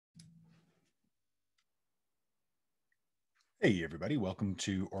Hey everybody, welcome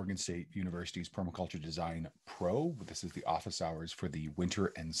to Oregon State University's Permaculture Design Pro. This is the office hours for the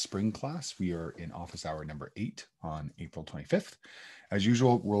winter and spring class. We are in office hour number 8 on April 25th. As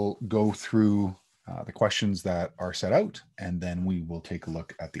usual, we'll go through the questions that are set out, and then we will take a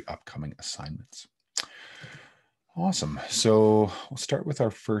look at the upcoming assignments. Awesome. So we'll start with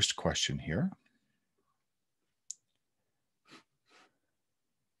our first question here.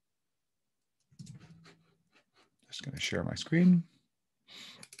 Just going to share my screen.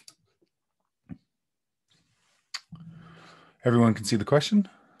 Everyone can see the question?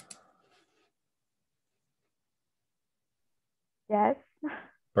 Yes.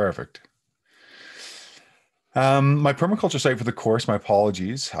 Perfect. My permaculture site for the course, my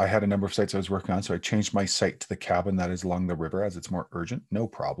apologies. I had a number of sites I was working on, so I changed my site to the cabin that is along the river as it's more urgent. No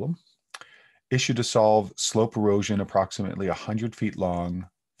problem. Issue to solve: slope erosion approximately 100 feet long,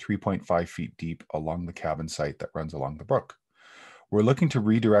 3.5 feet deep along the cabin site that runs along the brook. We're looking to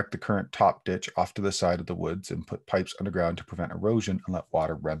redirect the current top ditch off to the side of the woods and put pipes underground to prevent erosion and let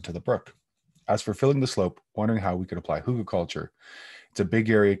water run to the brook. As for filling the slope, wondering how we could apply hugelkultur. It's a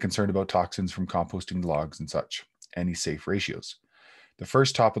big area, concerned about toxins from composting logs and such. Any safe ratios? The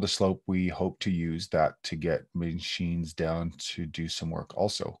first top of the slope, we hope to use that to get machines down to do some work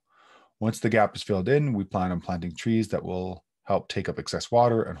also. Once the gap is filled in, we plan on planting trees that will help take up excess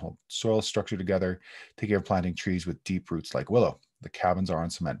water and hold soil structure together. Take care of planting trees with deep roots like willow. The cabins are on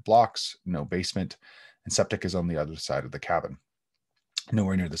cement blocks, no basement, and septic is on the other side of the cabin,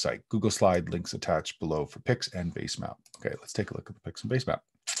 nowhere near the site. Google slide links attached below for pics and base map. Okay, let's take a look at the pics and base map.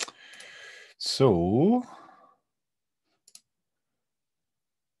 So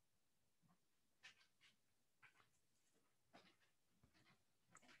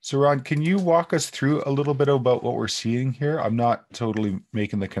Ron, can you walk us through a little bit about what we're seeing here? I'm not totally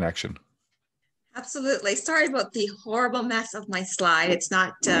making the connection. Absolutely. Sorry about the horrible mess of my slide. It's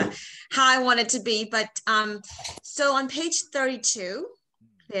not how I want it to be, but so on page 32,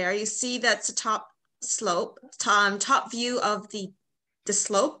 there you see that's the top slope, top view of the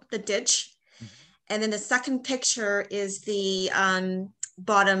slope, the ditch. And then the second picture is the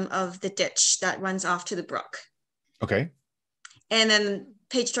bottom of the ditch that runs off to the brook. Okay. And then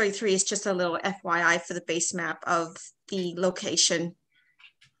page 33 is just a little FYI for the base map of the location.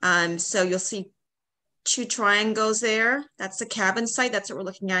 So you'll see 2 triangles there. That's the cabin site. That's what we're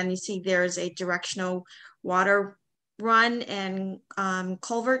looking at. And you see there's a directional water run and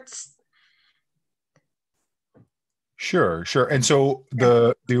culverts. Sure. And so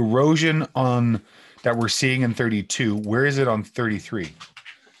the erosion on that we're seeing in 32, where is it on 33?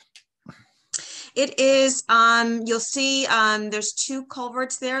 It is, you'll see there's 2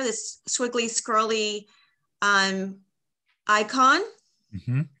 culverts there, this squiggly, scrolly icon.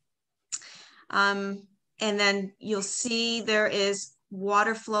 Mm-hmm. And then you'll see there is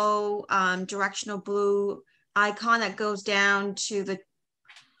water flow, directional blue icon that goes down to the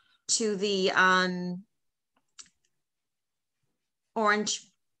orange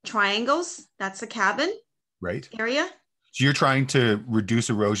triangles. That's the cabin area. So you're trying to reduce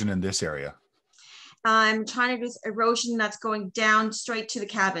erosion in this area. I'm trying to reduce erosion that's going down straight to the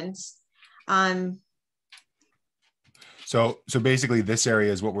cabins. So basically this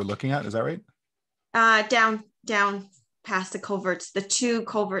area is what we're looking at. Is that right? Down past the culverts, the 2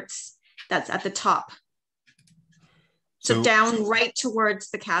 culverts that's at the top. So down right towards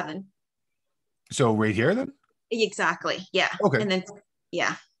the cabin. So right here then? Exactly. Yeah. Okay. And then,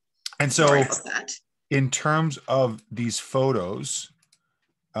 yeah. And so in terms of these photos,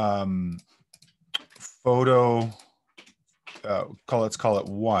 let's call it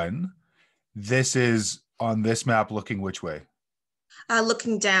 1. This is on this map looking which way?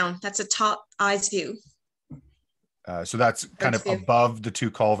 Looking down. That's a top eyes view. So that's kind of above the 2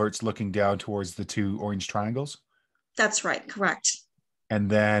 culverts looking down towards the 2 orange triangles? That's right. Correct. And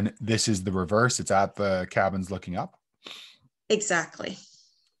then this is the reverse. It's at the cabins looking up? Exactly.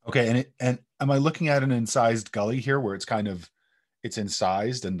 Okay. And am I looking at an incised gully here where it's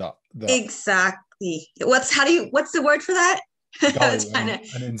incised and the Exactly. What's the word for that? Gully, an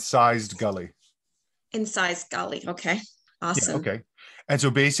incised gully. Incised gully. Okay. Awesome. Yeah, okay. And so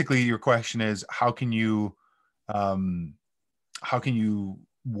basically your question is, how can you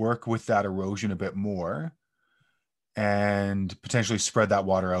work with that erosion a bit more and potentially spread that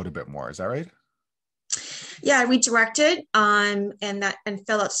water out a bit more? Is that right? Yeah, redirect it and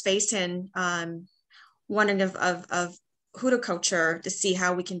fill out space in one end of hugelkultur to see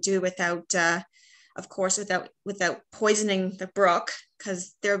how we can do without of course without poisoning the brook,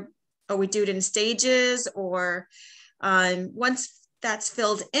 because we do it in stages, or once that's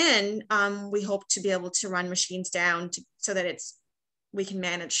filled in, we hope to be able to run machines down so that we can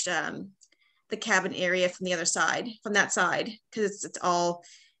manage the cabin area from the other side, from that side, because it's all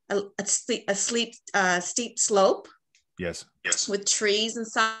a steep slope. Yes. With trees and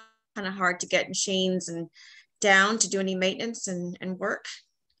stuff, kind of hard to get machines and down to do any maintenance and work.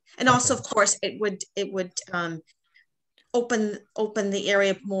 And also, of course, it would open the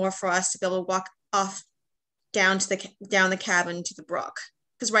area more for us to be able to walk off down the cabin to the brook.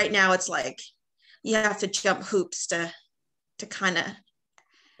 Because right now it's like you have to jump hoops to kind of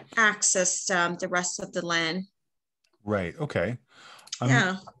access the rest of the land. Right. Okay.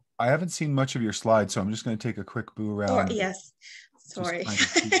 Yeah. I haven't seen much of your slides, so I'm just going to take a quick boo around. Yes. Sorry.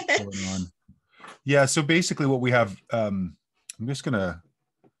 Just kind of see what's going on. Yeah. So basically, what we have, I'm just going to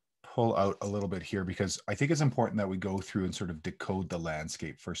pull out a little bit here because I think it's important that we go through and sort of decode the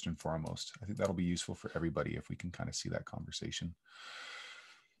landscape first and foremost. I think that'll be useful for everybody if we can kind of see that conversation.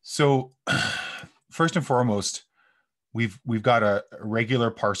 So first and foremost, we've got a regular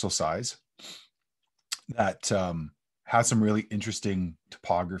parcel size that has some really interesting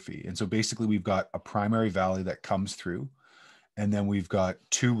topography. And so basically we've got a primary valley that comes through, and then we've got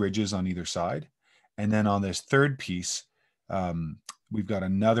two ridges on either side. And then on this third piece, we've got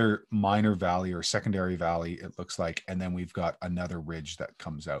another minor valley or secondary valley, it looks like, and then we've got another ridge that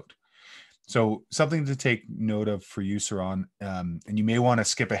comes out. So something to take note of for you, Saran, and you may want to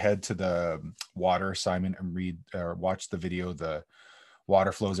skip ahead to the water assignment and read or watch the video, the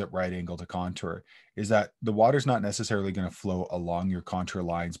water flows at right angle to contour, is that the water's not necessarily going to flow along your contour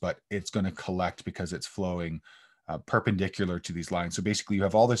lines, but it's going to collect because it's flowing perpendicular to these lines. So basically you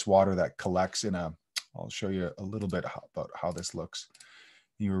have all this water that collects in a, I'll show you a little bit about how this looks.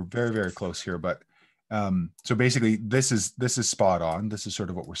 You were very, very close here, but so basically this is spot on. This is sort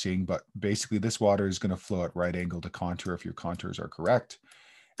of what we're seeing, but basically this water is going to flow at right angle to contour if your contours are correct.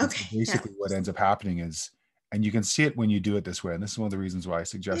 Okay. So basically what ends up happening is, and you can see it when you do it this way, and this is one of the reasons why I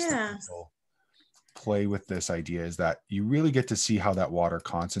suggest that people play with this idea, is that you really get to see how that water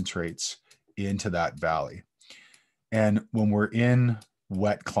concentrates into that valley. And when we're in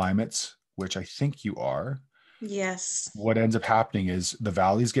wet climates, which I think you are, yes, what ends up happening is the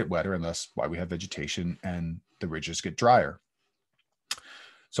valleys get wetter, and that's why we have vegetation, and the ridges get drier.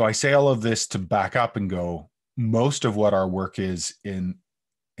 So I say all of this to back up and go, most of what our work is in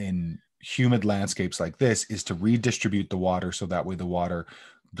humid landscapes like this is to redistribute the water, so that way the water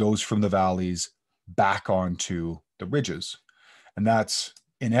goes from the valleys back onto the ridges. And that's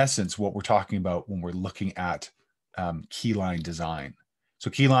in essence what we're talking about when we're looking at keyline design. So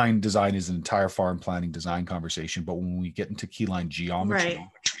keyline design is an entire farm planning design conversation, but when we get into keyline geometry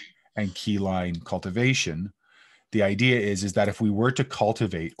and keyline cultivation, the idea is that if we were to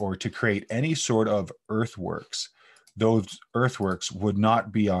cultivate or to create any sort of earthworks, those earthworks would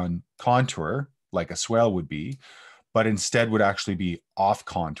not be on contour like a swale would be, but instead would actually be off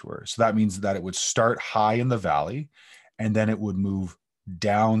contour. So that means that it would start high in the valley and then it would move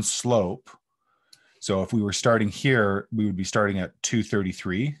down slope. So if we were starting here, we would be starting at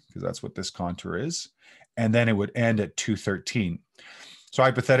 233 because that's what this contour is. And then it would end at 213. So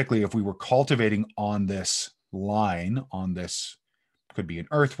hypothetically, if we were cultivating on this line, on this, could be an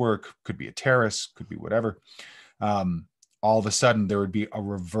earthwork, could be a terrace, could be whatever, all of a sudden there would be a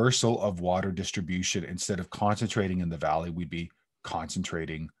reversal of water distribution. Instead of concentrating in the valley, we'd be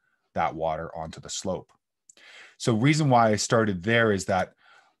concentrating that water onto the slope. So reason why I started there is that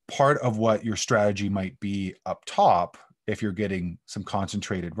part of what your strategy might be up top, if you're getting some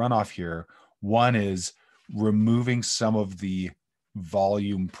concentrated runoff here, one is removing some of the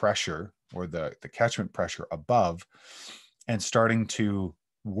volume pressure or the catchment pressure above and starting to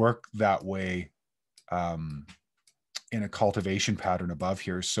work that way in a cultivation pattern above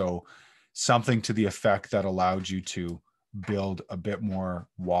here. So something to the effect that allowed you to build a bit more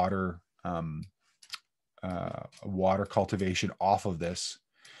water cultivation off of this.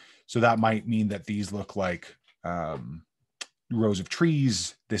 So that might mean that these look like rows of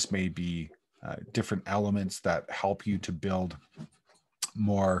trees. This may be different elements that help you to build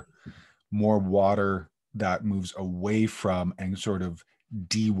more water that moves away from and sort of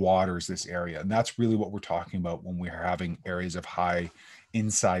de-waters this area. And that's really what we're talking about when we're having areas of high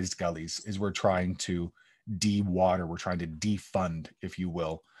incised gullies, is we're trying to de-water, we're trying to defund, if you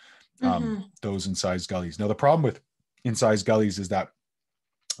will, those incised gullies. Now, the problem with incised gullies is that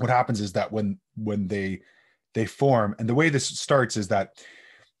what happens is that when they form, and the way this starts is that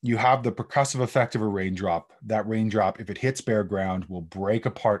you have the percussive effect of a raindrop. That raindrop, if it hits bare ground, will break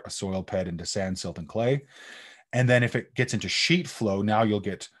apart a soil bed into sand, silt, and clay. And then if it gets into sheet flow, now you'll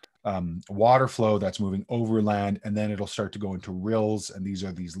get water flow that's moving overland, and then it'll start to go into rills, and these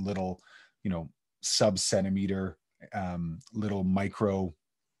are these little, sub-centimeter, little micro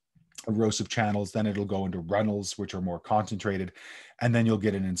erosive channels. Then it'll go into runnels, which are more concentrated, and then you'll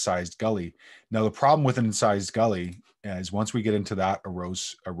get an incised gully. Now, the problem with an incised gully is once we get into that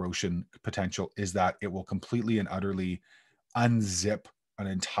erosion potential is that it will completely and utterly unzip an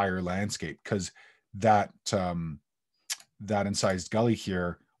entire landscape, because that incised gully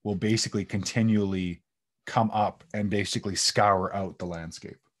here will basically continually come up and basically scour out the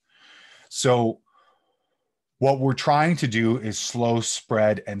landscape. So what we're trying to do is slow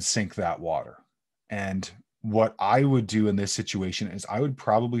spread and sink that water. And what I would do in this situation is I would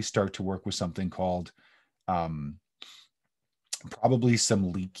probably start to work with something called probably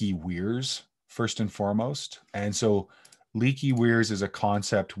some leaky weirs first and foremost. And so leaky weirs is a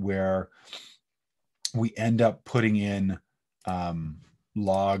concept where we end up putting in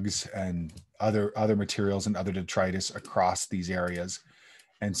logs and other materials and other detritus across these areas.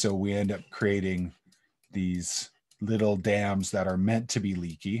 And so we end up creating these little dams that are meant to be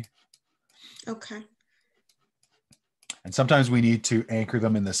leaky. Okay. And sometimes we need to anchor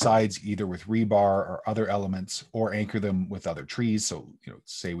them in the sides, either with rebar or other elements, or anchor them with other trees. So,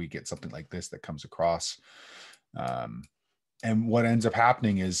 say we get something like this that comes across. And what ends up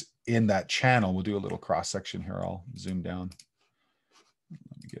happening is in that channel, we'll do a little cross section here. I'll zoom down.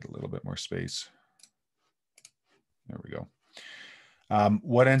 Let me get a little bit more space. There we go.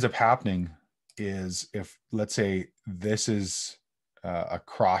 What ends up happening is, if let's say this is a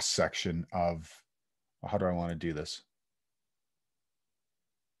cross section of, how do I want to do this?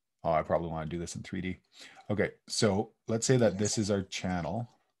 Oh, I probably want to do this in 3D. Okay, so let's say that this is our channel.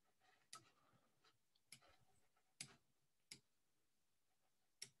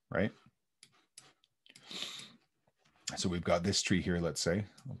 Right? So we've got this tree here, let's say.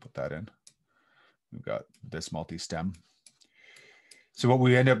 I'll put that in. We've got this multi-stem. So what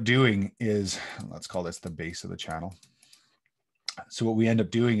we end up doing is, let's call this the base of the channel. So what we end up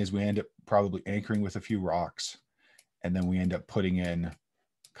doing is we end up probably anchoring with a few rocks, and then we end up putting in a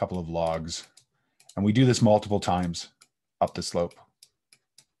couple of logs. And we do this multiple times up the slope.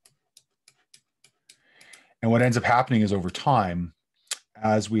 And what ends up happening is over time,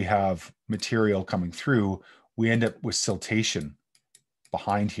 as we have material coming through, we end up with siltation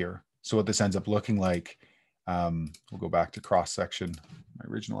behind here. So what this ends up looking like, we'll go back to cross section, my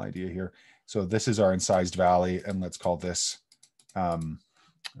original idea here. So this is our incised valley, and let's call this, I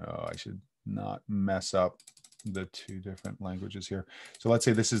should not mess up the two different languages here. So let's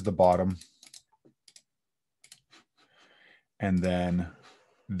say this is the bottom, and then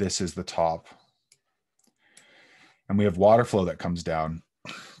this is the top. And we have water flow that comes down.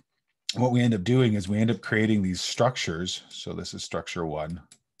 What we end up doing is we end up creating these structures. So this is structure 1.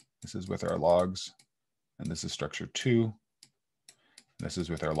 This is with our logs. And this is structure 2. This is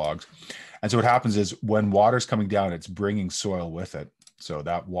with our logs. And so what happens is when water's coming down, it's bringing soil with it. So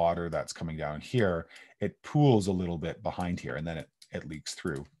that water that's coming down here, it pools a little bit behind here, and then it leaks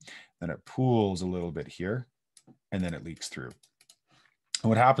through. Then it pools a little bit here, and then it leaks through. And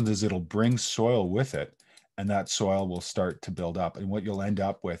what happens is it'll bring soil with it, and that soil will start to build up. And what you'll end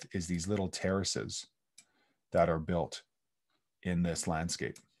up with is these little terraces that are built in this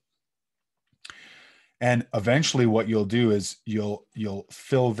landscape. And eventually what you'll do is you'll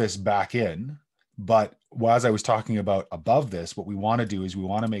fill this back in. But as I was talking about above this, what we want to do is we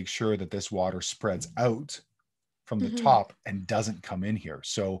want to make sure that this water spreads out from the top and doesn't come in here.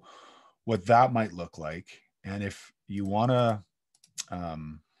 So what that might look like, and if you want to,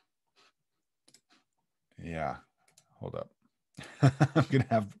 yeah, hold up. I'm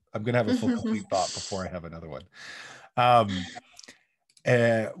gonna have a full complete thought before I have another one.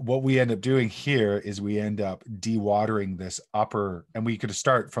 What we end up doing here is we end up dewatering this upper, and we could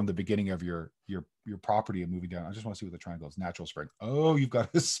start from the beginning of your property and moving down. I just want to see what the triangle is. Natural spring. Oh, you've got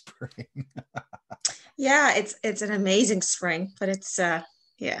a spring. Yeah, it's an amazing spring, but it's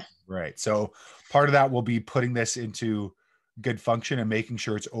yeah. Right. So part of that will be putting this into good function and making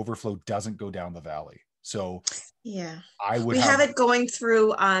sure its overflow doesn't go down the valley. So yeah, we have it going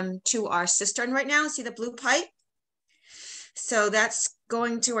through to our cistern right now. See the blue pipe? So that's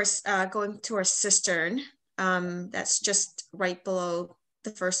going to our cistern. That's just right below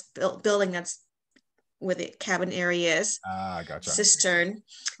the first building that's where the cabin area is. Gotcha. Cistern.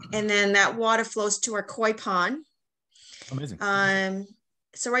 And then that water flows to our koi pond. Amazing.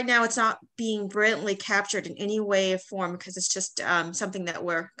 So right now it's not being brilliantly captured in any way or form because it's just something that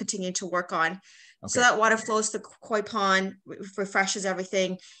we're continuing to work on. Okay. So that water flows to the koi pond, refreshes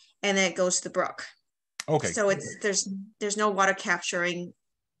everything, and then it goes to the brook. Okay. So it's there's no water capturing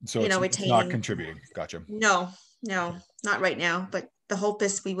So you know, it's not retaining. contributing. Gotcha. No, no, not right now, but the hope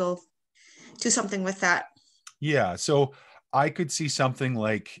is we will do something with that. Yeah. So I could see something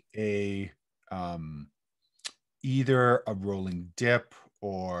like a either a rolling dip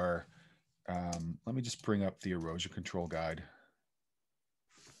or let me just bring up the erosion control guide.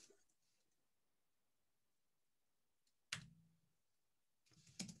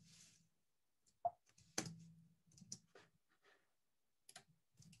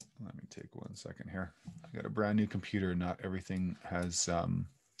 Let me take 1 second here. I got a brand new computer. Not everything has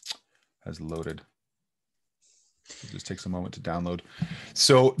loaded. So it just takes a moment to download.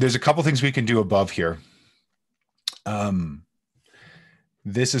 So there's a couple things we can do above here.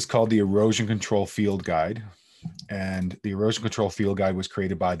 This is called the Erosion Control Field Guide. And the Erosion Control Field Guide was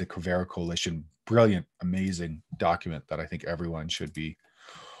created by the Covera Coalition. Brilliant, amazing document that I think everyone should be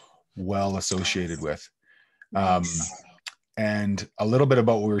well associated with. Nice. And a little bit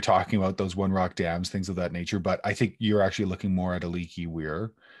about what we were talking about, those one rock dams, things of that nature. But I think you're actually looking more at a leaky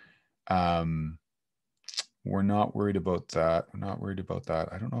weir. We're not worried about that. We're not worried about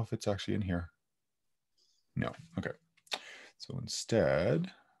that. I don't know if it's actually in here. No. Okay. So instead,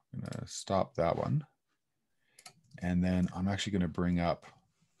 I'm going to stop that one. And then I'm actually going to bring up,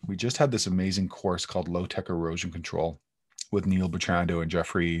 we just had this amazing course called Low Tech Erosion Control with Neil Bertrando and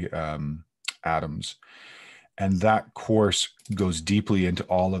Jeffrey Adams. And that course goes deeply into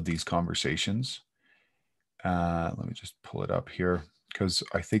all of these conversations. Let me just pull it up here because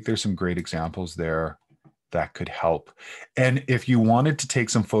I think there's some great examples there that could help. And if you wanted to take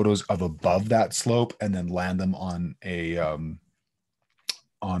some photos of above that slope and then land them on a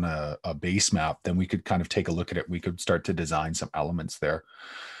base map, then we could kind of take a look at it. We could start to design some elements there.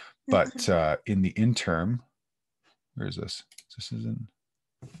 But in the interim, where is this? This is in,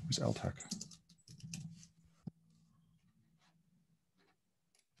 where's LTech?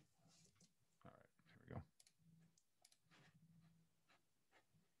 All right, here we go.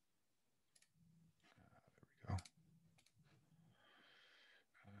 There we go.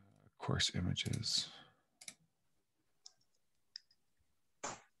 Course images.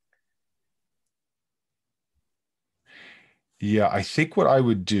 Yeah, I think what I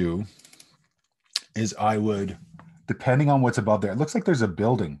would do is I would, depending on what's above there, it looks like there's a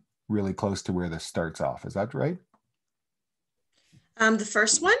building really close to where this starts off. Is that right? The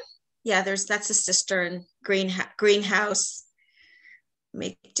first one, yeah, that's a cistern, greenhouse,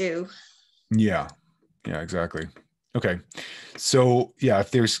 make do. Yeah, exactly. Okay, so yeah,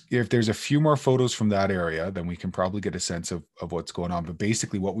 if there's a few more photos from that area, then we can probably get a sense of what's going on. But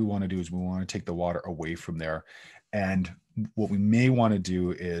basically, what we want to do is we want to take the water away from there, and what we may want to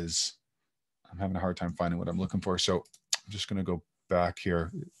do is, I'm having a hard time finding what I'm looking for, so I'm just going to go back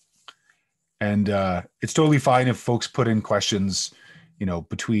here, and it's totally fine if folks put in questions,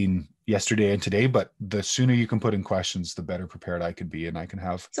 between yesterday and today, but the sooner you can put in questions, the better prepared I could be, and I can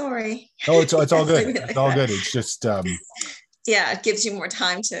have. Sorry. Oh, it's all good. Like It's all that. good. It's just Yeah, it gives you more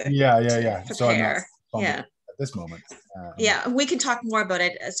time to yeah. So I'm not prepare. Yeah. at this moment. Yeah, we can talk more about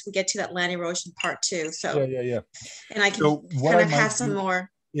it as we get to that land erosion part too. So Yeah. and I can So what kind I of have might some do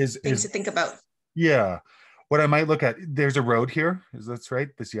more is things to think about. yeah, what I might look at. There's a road here. Is that's right?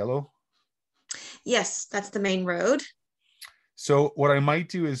 This yellow. Yes, that's the main road. So what I might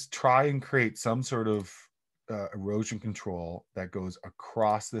do is try and create some sort of erosion control that goes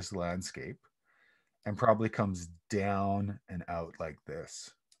across this landscape and probably comes down and out like this.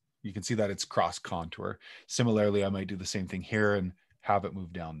 You can see that it's cross contour. Similarly, I might do the same thing here and have it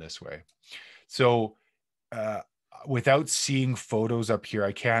move down this way. So without seeing photos up here,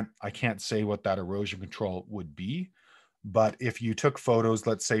 I can't say what that erosion control would be. But if you took photos,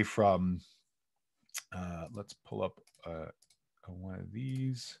 let's say from, let's pull up one of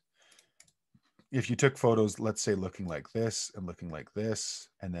these. If you took photos, let's say looking like this and looking like this,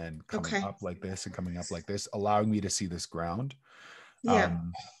 and then coming up like this and coming up like this, allowing me to see this ground, Yeah.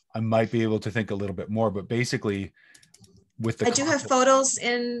 I might be able to think a little bit more. But basically, with the I do have photos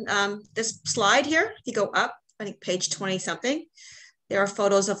in this slide here. If you go up, I think page 20 something, there are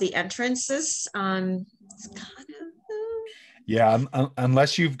photos of the entrances. Yeah,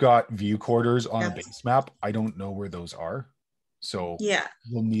 unless you've got view quarters on a base map, I don't know where those are. So yeah,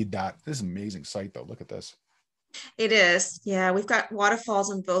 we'll need that. This is an amazing site though. Look at this. it is. Yeah, we've got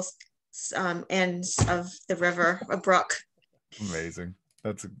waterfalls on both ends of the river, a brook. Amazing.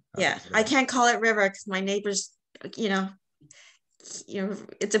 That's I can't call it river because my neighbors, you know,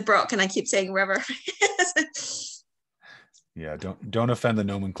 it's a brook, and I keep saying river. Yeah, don't offend the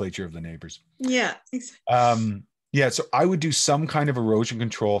nomenclature of the neighbors. Yeah. Exactly. Yeah, so I would do some kind of erosion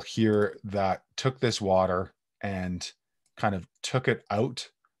control here that took this water and kind of took it out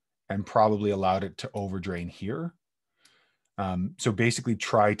and probably allowed it to overdrain here. So basically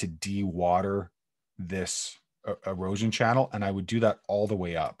try to de-water this erosion channel, and I would do that all the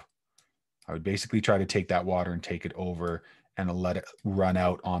way up. I would basically try to take that water and take it over and let it run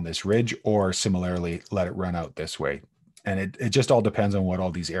out on this ridge, or similarly, let it run out this way. And it just all depends on what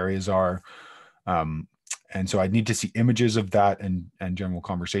all these areas are. And so I need to see images of that and general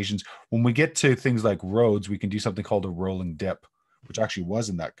conversations. When we get to things like roads, we can do something called a rolling dip, which actually was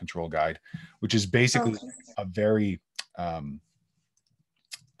in that control guide, which is basically a very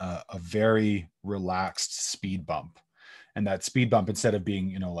relaxed speed bump. And that speed bump, instead of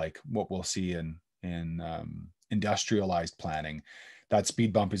being, like what we'll see in industrialized planning, that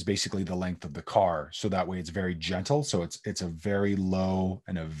speed bump is basically the length of the car. So that way it's very gentle. So it's a very low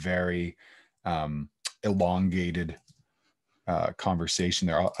and a very elongated conversation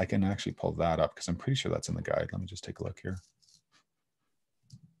there. I can actually pull that up because I'm pretty sure that's in the guide. Let me just take a look here.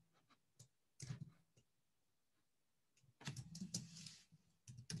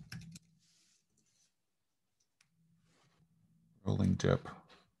 Rolling dip.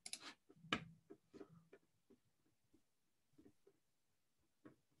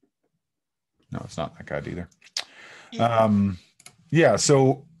 No, it's not that guide either. Yeah,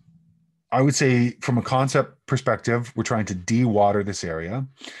 so I would say from a concept perspective, we're trying to de-water this area.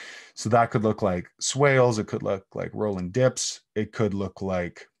 So that could look like swales. It could look like rolling dips. It could look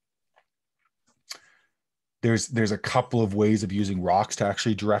like there's a couple of ways of using rocks to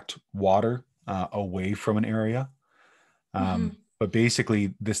actually direct water away from an area. But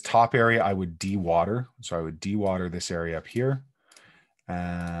basically this top area I would de-water. So I would de-water this area up here.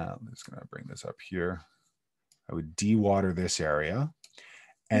 I'm just going to bring this up here. I would de-water this area.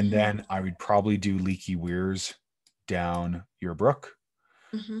 And then I would probably do leaky weirs down your brook.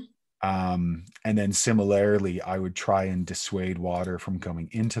 And then similarly, I would try and dissuade water from coming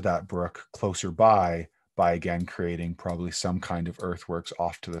into that brook closer by again creating probably some kind of earthworks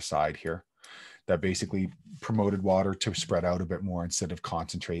off to the side here that basically promoted water to spread out a bit more instead of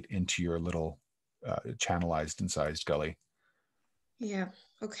concentrate into your little channelized incised gully. Yeah.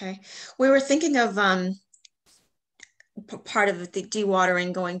 Okay. We were thinking of part of the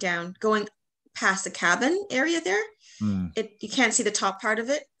dewatering going past the cabin area there. You can't see the top part of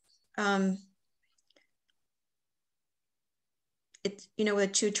it. It's where the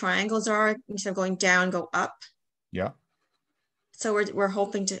two triangles are. Instead of going down, go up. Yeah. So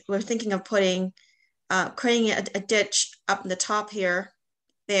we're thinking of putting creating a ditch up in the top here,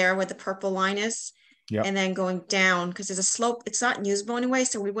 there where the purple line is. Yeah. And then going down because there's a slope. It's not usable anyway,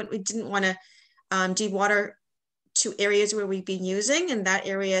 so we didn't want to de-water to areas where we've been using, and that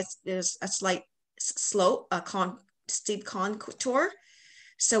area is a slight slope, steep contour.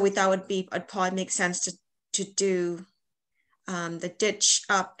 So we thought it'd probably make sense to do the ditch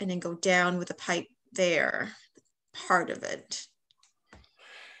up and then go down with a pipe there, part of it.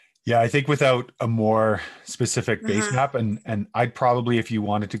 Yeah, I think without a more specific base map, and I'd probably, if you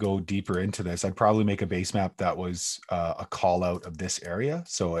wanted to go deeper into this, I'd probably make a base map that was a call out of this area.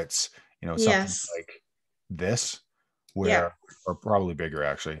 So it's, something like this, where, or probably bigger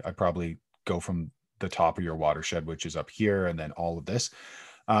actually. I'd probably go from the top of your watershed, which is up here, and then all of this.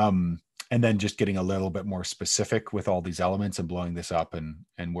 And then just getting a little bit more specific with all these elements and blowing this up and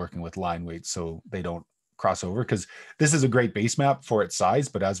working with line weights so they don't cross over, because this is a great base map for its size,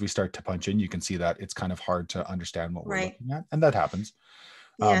 but as we start to punch in, you can see that it's kind of hard to understand what we're looking at, and that happens.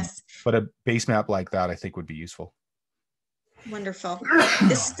 Yes. But a base map like that I think would be useful. Wonderful.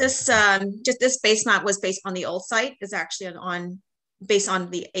 This base map was based on the old site, is actually based on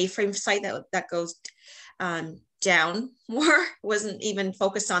the A-frame site that goes down more, wasn't even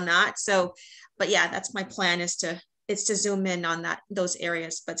focused on that. So, but yeah, that's my plan is to zoom in on those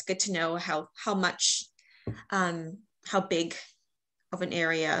areas, but it's good to know how big of an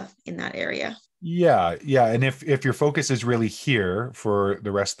area in that area. Yeah. And if your focus is really here for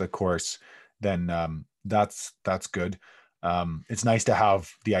the rest of the course, then that's good. It's nice to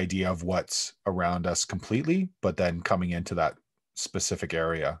have the idea of what's around us completely, but then coming into that specific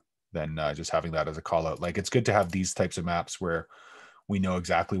area, then just having that as a call out. Like, it's good to have these types of maps where we know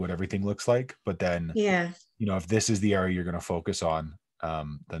exactly what everything looks like, but then, if this is the area you're going to focus on,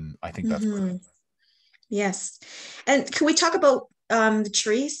 then I think that's perfect. Yes. And can we talk about the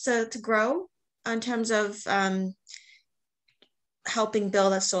trees to grow in terms of helping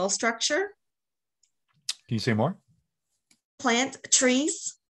build a soil structure? Can you say more? Plant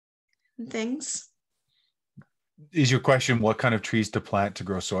trees and things. Is your question what kind of trees to plant to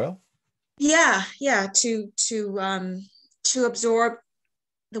grow soil? Yeah, to absorb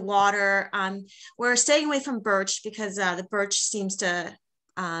the water. We're staying away from birch because the birch seems to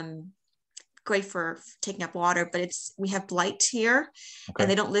great for taking up water, but we have blight here, Okay. and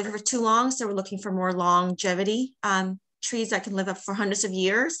they don't live for too long. So we're looking for more longevity trees that can live up for hundreds of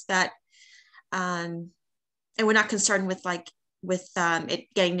years. And we're not concerned with it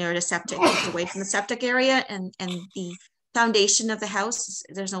getting near the septic, it's away from the septic area, and the foundation of the house,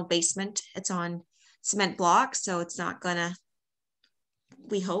 there's no basement. It's on cement blocks, so it's not gonna.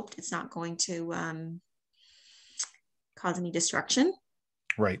 We hoped it's not going to cause any destruction.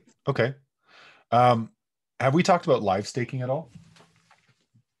 Right. Okay. Have we talked about live staking at all?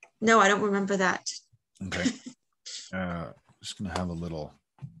 No, I don't remember that. Okay. Just gonna have a little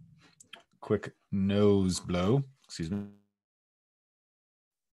quick nose blow. Excuse me.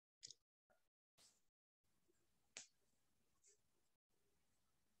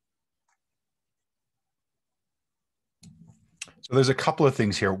 So there's a couple of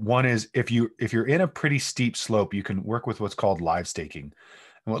things here. One is if you're in a pretty steep slope, you can work with what's called live staking.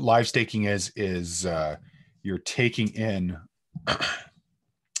 And what live staking is you're taking in.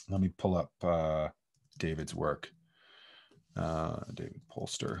 Let me pull up David's work. David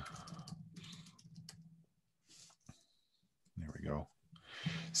Polster. There we go.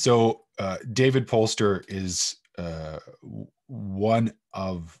 So David Polster is one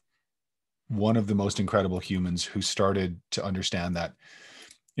of the most incredible humans who started to understand that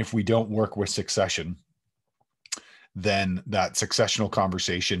if we don't work with succession, then that successional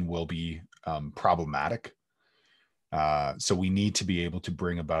conversation will be problematic. So we need to be able to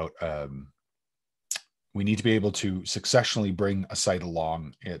bring about, we need to be able to successionally bring a site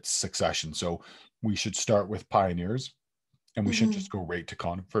along its succession. So we should start with pioneers, and we shouldn't just go right to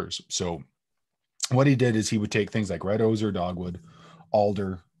conifers. So what he did is he would take things like red osier, dogwood,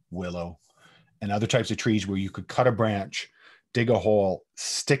 alder, willow, and other types of trees where you could cut a branch, dig a hole,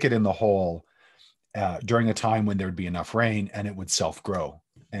 stick it in the hole during a time when there'd be enough rain, and it would self-grow.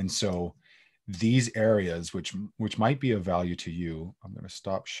 And so these areas, which might be of value to you, I'm going to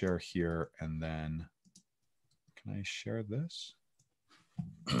stop share here, and then can I share this?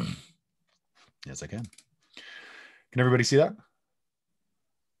 Yes, I can. Can everybody see that?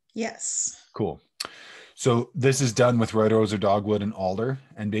 Yes. Cool. So this is done with red osier, dogwood, and alder.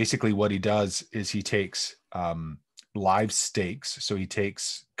 And basically what he does is he takes live stakes. So he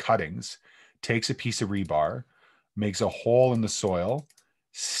takes cuttings, takes a piece of rebar, makes a hole in the soil,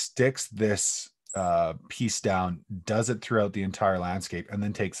 sticks this piece down, does it throughout the entire landscape, and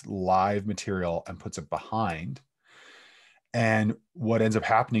then takes live material and puts it behind. And what ends up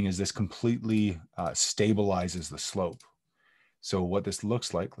happening is this completely stabilizes the slope. So what this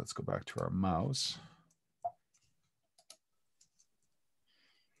looks like, let's go back to our mouse.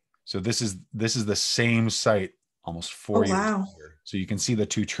 So this is the same site almost 4 years later. So you can see the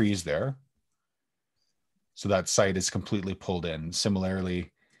two trees there. So that site is completely pulled in.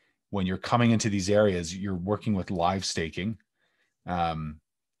 Similarly, when you're coming into these areas, you're working with live staking.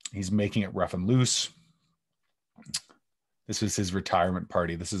 He's making it rough and loose. This is his retirement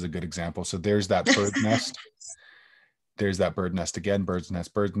party. This is a good example. So there's that bird nest. There's that bird nest again, bird's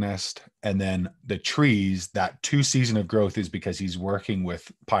nest, bird nest. And then the trees, that 2 season of growth is because he's working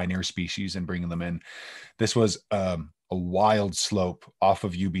with pioneer species and bringing them in. This was a wild slope off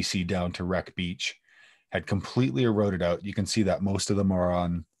of UBC down to Wreck Beach, had completely eroded out. You can see that most of them are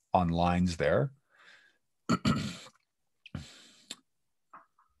on lines there.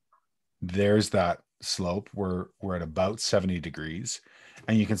 There's that slope. We're at about 70 degrees.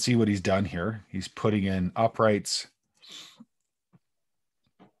 And you can see what he's done here. He's putting in uprights,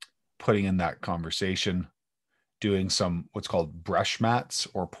 putting in that conversation, doing some what's called brush mats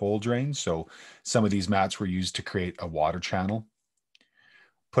or pole drains. So some of these mats were used to create a water channel.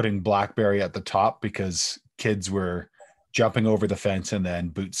 Putting blackberry at the top because kids were jumping over the fence and then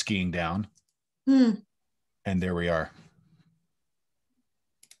boot skiing down. And there we are.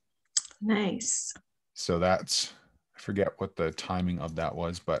 Nice. So that's, I forget what the timing of that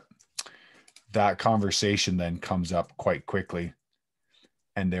was, but that conversation then comes up quite quickly.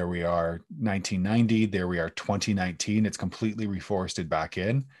 And there we are, 1990. There we are, 2019. It's completely reforested back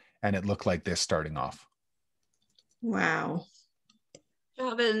in, and it looked like this starting off. Wow.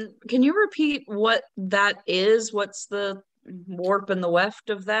 Gavin, can you repeat what that is? What's the warp and the weft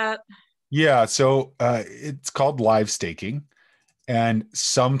of that? Yeah, so it's called live staking. And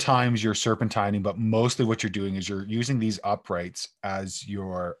sometimes you're serpentining, but mostly what you're doing is you're using these uprights as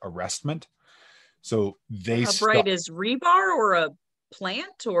your arrestment. So they upright is rebar or a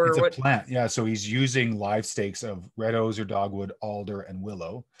plant or it's what? a plant. Yeah. So he's using live stakes of red osier, dogwood, alder, and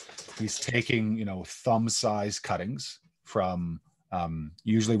willow. He's taking, thumb size cuttings from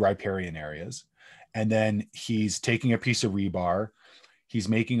usually riparian areas. And then he's taking a piece of rebar. He's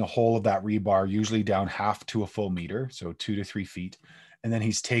making a hole of that rebar, usually down half to a full meter, so 2 to 3 feet. And then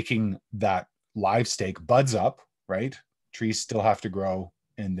he's taking that live stake, buds up, right? Trees still have to grow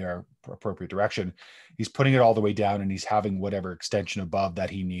in their appropriate direction. He's putting it all the way down, and he's having whatever extension above that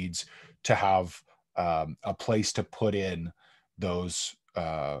he needs to have a place to put in those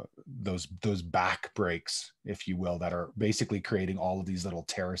back breaks, if you will, that are basically creating all of these little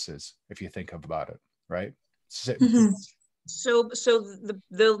terraces, if you think about it, right? Mhm. So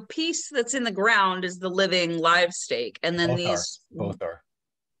the piece that's in the ground is the living live stake, and then Both are.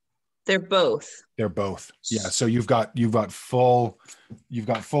 They're both. They're both. Yeah. So you've got full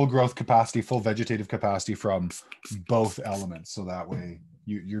growth capacity, full vegetative capacity from both elements. So that way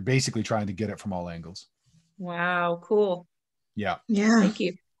you're basically trying to get it from all angles. Wow, cool. Yeah. Yeah. Thank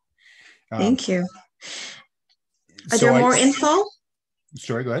you. Thank you. Are there more info?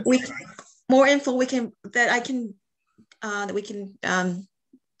 Sorry, go ahead. More info we can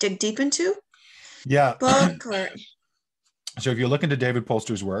dig deep into? Yeah. Book or... So if you look into David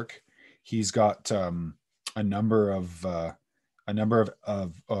Polster's work, he's got a number of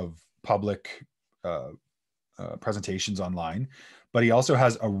public presentations online, but he also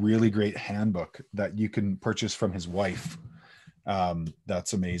has a really great handbook that you can purchase from his wife.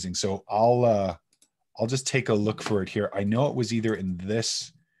 That's amazing. So I'll just take a look for it here. I know it was either in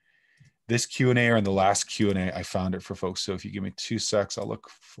this Q&A or in the last Q&A. I found it for folks. So if you give me 2 secs, I'll look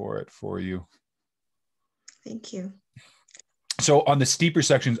for it for you. Thank you. So on the steeper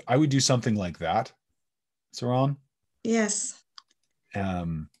sections, I would do something like that, Saran. Yes.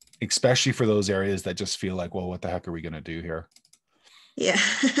 Especially for those areas that just feel like, well, what the heck are we going to do here? Yeah.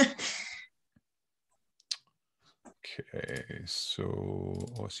 Okay, so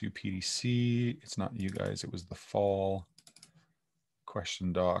OSU PDC, it's not you guys, it was the fall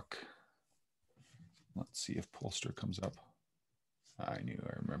question doc. Let's see if Polster comes up. I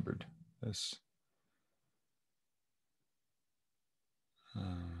remembered this.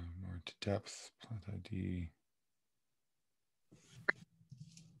 More into depth, plant ID.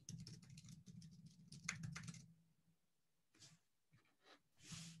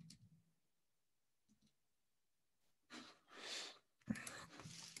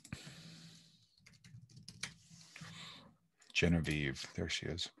 Genevieve, there she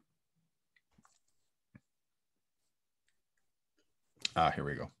is. Here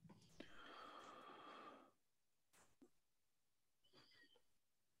we go.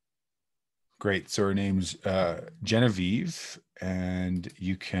 Great. So her name's Genevieve, and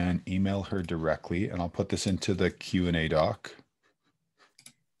you can email her directly, and I'll put this into the Q&A doc.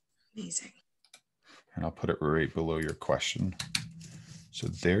 Amazing. And I'll put it right below your question. So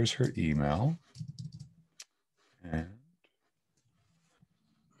there's her email. And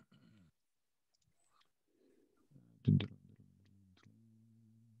pretty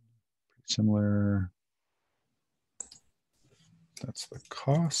similar. That's the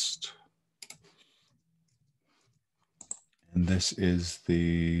cost. And this is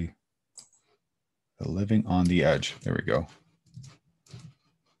the living on the edge. There we go.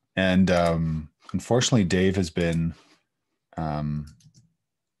 And unfortunately, Dave has been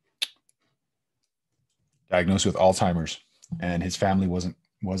diagnosed with Alzheimer's, and his family wasn't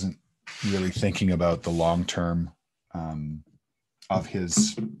really thinking about the long term of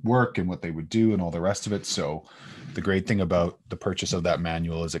his work and what they would do and all the rest of it. So the great thing about the purchase of that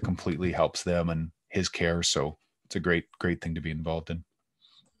manual is it completely helps them and his care. So it's a great thing to be involved in.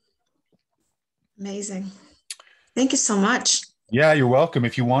 Amazing. Thank you so much. Yeah, you're welcome.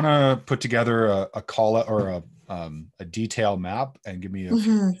 If you want to put together a call or a detail map and give me a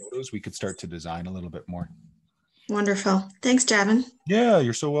few photos, we could start to design a little bit more. Wonderful. Thanks, Javin. Yeah,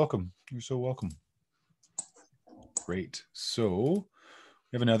 you're so welcome. You're so welcome. Great. So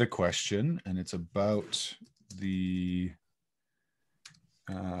we have another question, and it's about the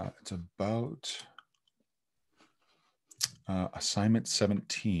assignment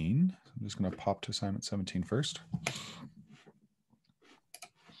 17. I'm just going to pop to assignment 17 first.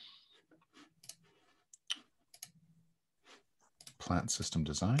 Plant system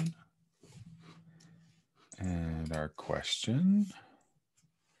design. And our question,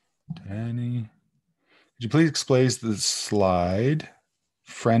 Danny, could you please explain the slide,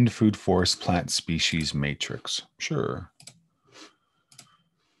 friend food forest plant species matrix? Sure.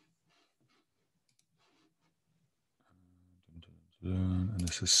 And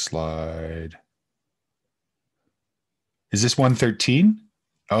this is slide. Is this 113?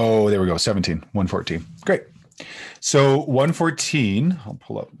 Oh, there we go. 17, 114. Great. So 114, I'll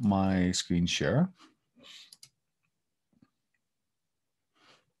pull up my screen share.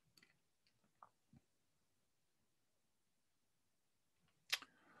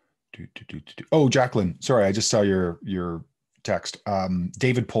 Oh, Jacqueline, sorry, I just saw your text.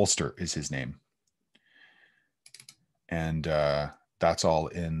 David Polster is his name. And that's all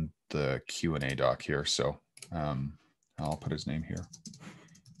in the Q&A doc here. So I'll put his name here.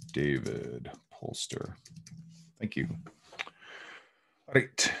 David Polster. Thank you. All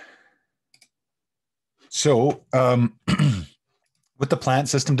right. So with the plant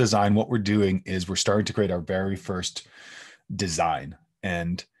system design, what we're doing is we're starting to create our very first design.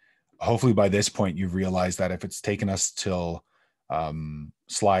 And hopefully by this point, you've realized that if it's taken us till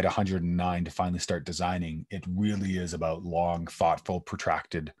slide 109 to finally start designing, it really is about long, thoughtful,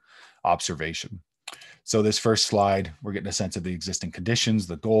 protracted observation. So this first slide, we're getting a sense of the existing conditions,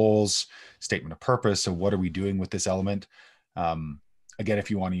 the goals, statement of purpose. So what are we doing with this element? Again,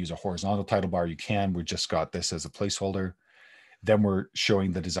 if you want to use a horizontal title bar, you can. We just got this as a placeholder. Then we're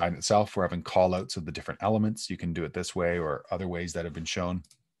showing the design itself. We're having call outs of the different elements. You can do it this way or other ways that have been shown.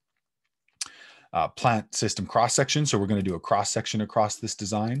 Plant system cross section. So we're going to do a cross section across this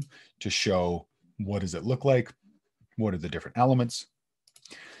design to show what does it look like? What are the different elements?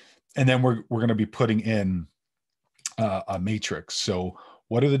 And then we're going to be putting in a matrix. So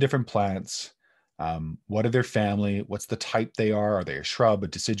what are the different plants? What are their family? What's the type they are? Are they a shrub, a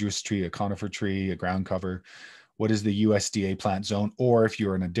deciduous tree, a conifer tree, a ground cover? What is the USDA plant zone? Or if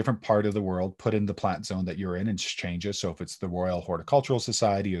you're in a different part of the world, put in the plant zone that you're in and just change it. So if it's the Royal Horticultural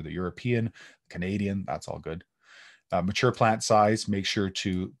Society or the European, Canadian, that's all good. Mature plant size, make sure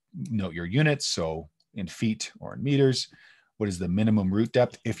to note your units. So in feet or in meters. What is the minimum root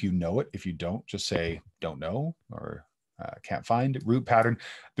depth? If you know it. If you don't, just say don't know or can't find. Root pattern.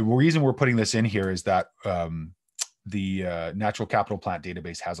 The reason we're putting this in here is that the Natural Capital Plant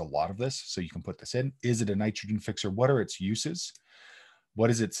Database has a lot of this, so you can put this in. Is it a nitrogen fixer? What are its uses? What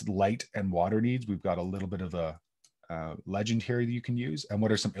is its light and water needs? We've got a little bit of a legend here that you can use. And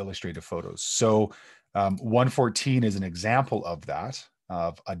what are some illustrative photos? So 114 is an example of that,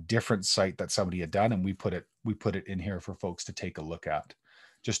 of a different site that somebody had done, and we put it in here for folks to take a look at,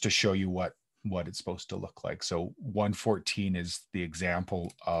 just to show you what it's supposed to look like. So 114 is the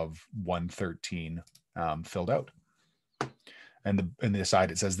example of 113 filled out. And in the side,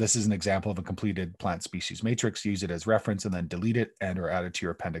 it says, this is an example of a completed plant species matrix. Use it as reference and then delete it and or add it to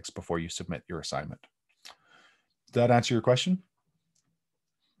your appendix before you submit your assignment. Does that answer your question?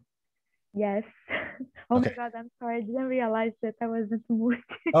 Yes. Oh okay. my God, I'm sorry. I didn't realize that I wasn't moved.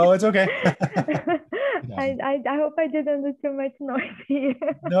 Oh, it's okay. I hope I didn't do too much noise here.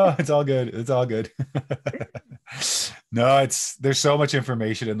 No, it's all good. It's all good. No, there's so much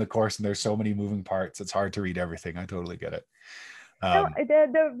information in the course and there's so many moving parts. It's hard to read everything. I totally get it. No,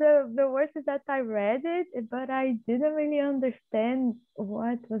 the worst is that I read it, but I didn't really understand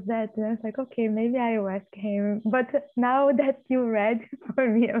what was that. And I was like, okay, maybe I will ask him. But now that you read for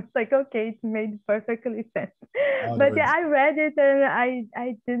me, I was like, okay, it made perfectly sense. Oh, but yeah, I read it and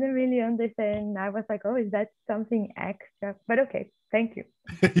I didn't really understand. I was like, oh, is that something extra? But okay, thank you.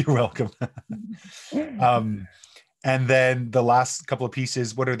 You're welcome. And then the last couple of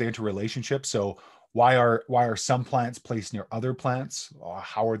pieces, what are the interrelationships? So why are some plants placed near other plants?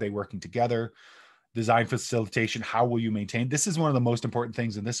 How are they working together? Design facilitation, how will you maintain? This is one of the most important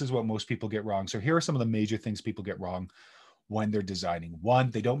things, and this is what most people get wrong. So here are some of the major things people get wrong when they're designing. One,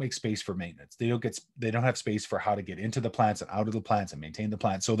 they don't make space for maintenance. They don't have space for how to get into the plants and out of the plants and maintain the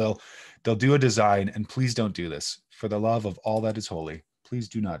plants. So they'll do a design, and please don't do this. For the love of all that is holy, please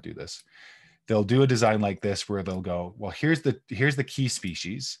do not do this. They'll do a design like this where they'll go, well, here's the key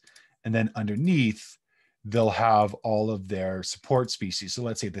species. And then underneath, they'll have all of their support species. So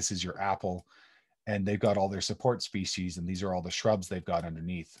let's say this is your apple, and they've got all their support species, and these are all the shrubs they've got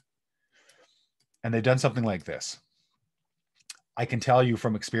underneath. And they've done something like this. I can tell you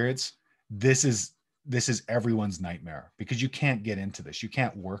from experience, this is everyone's nightmare, because you can't get into this. You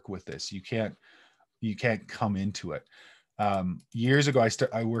can't work with this. You can't come into it. Years ago,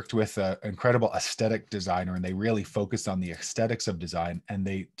 I worked with an incredible aesthetic designer, and they really focused on the aesthetics of design. And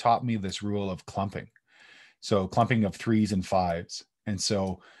they taught me this rule of clumping. So clumping of 3s and 5s. And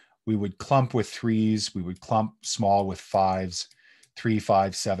so we would clump with 3s, we would clump small with 5s, 3,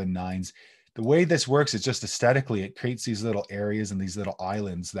 5, 7, 9s. The way this works is just aesthetically, it creates these little areas and these little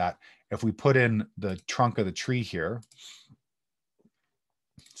islands that if we put in the trunk of the tree here,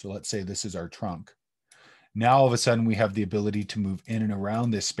 so let's say this is our trunk. Now, all of a sudden, we have the ability to move in and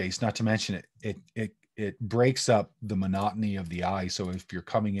around this space, not to mention it breaks up the monotony of the eye. So if you're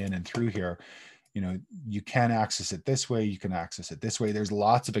coming in and through here, you can access it this way, you can access it this way. There's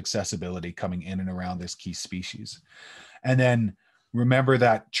lots of accessibility coming in and around this key species. And then Remember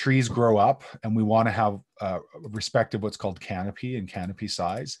that trees grow up and we want to have respect of what's called canopy and canopy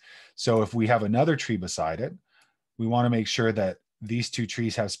size. So if we have another tree beside it, we want to make sure that these two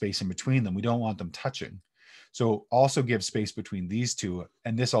trees have space in between them. We don't want them touching. So also give space between these two,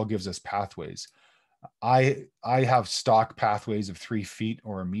 and this all gives us pathways. I have stock pathways of 3 feet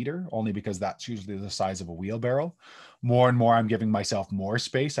or a meter, only because that's usually the size of a wheelbarrow. More and more, I'm giving myself more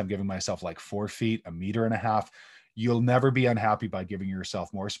space. I'm giving myself like 4 feet, 1.5 meters. You'll never be unhappy by giving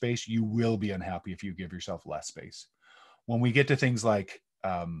yourself more space. You will be unhappy if you give yourself less space. When we get to things like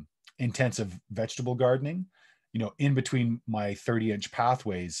intensive vegetable gardening, in between my 30-inch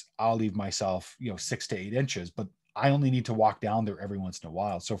pathways, I'll leave myself, 6 to 8 inches, but I only need to walk down there every once in a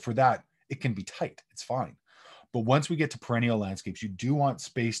while. So for that, it can be tight. It's fine. But once we get to perennial landscapes, you do want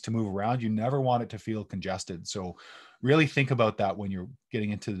space to move around. You never want it to feel congested. So really think about that when you're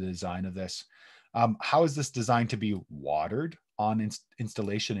getting into the design of this. How is this designed to be watered on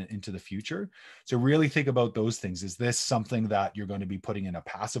installation and into the future? So really think about those things. Is this something that you're going to be putting in a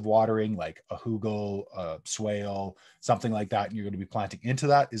passive watering, like a hugel, a swale, something like that, and you're going to be planting into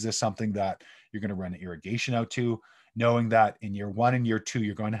that? Is this something that you're going to run irrigation out to, knowing that in year 1 and year 2,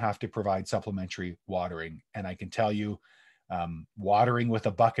 you're going to have to provide supplementary watering? And I can tell you, watering with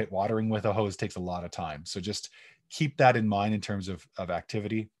a bucket, watering with a hose takes a lot of time. So just keep that in mind in terms of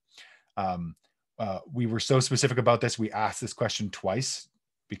activity. We were so specific about this. We asked this question twice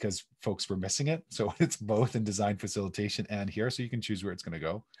because folks were missing it. So it's both in design facilitation and here. So you can choose where it's going to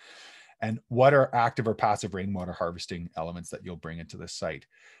go. And what are active or passive rainwater harvesting elements that you'll bring into this site?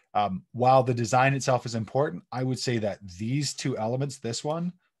 While the design itself is important, I would say that these 2 elements, this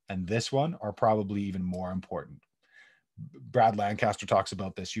one and this one, are probably even more important. Brad Lancaster talks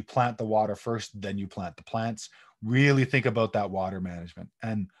about this. You plant the water first, then you plant the plants. Really think about that water management.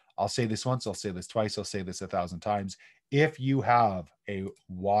 And I'll say this once, I'll say this twice, I'll say this 1,000 times. If you have a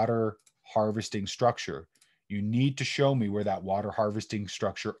water harvesting structure, you need to show me where that water harvesting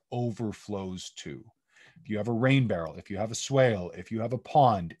structure overflows to. If you have a rain barrel, if you have a swale, if you have a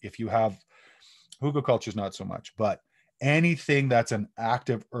pond, if you have hugelkultur, not so much, but anything that's an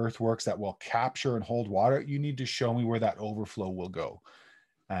active earthworks that will capture and hold water, you need to show me where that overflow will go,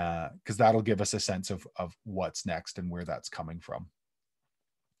 because that'll give us a sense of what's next and where that's coming from.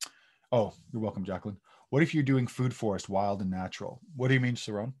 Oh, you're welcome, Jacqueline. What if you're doing food forest, wild and natural? What do you mean,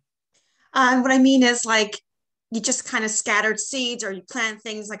 Saron? What I mean is like you just kind of scattered seeds, or you plant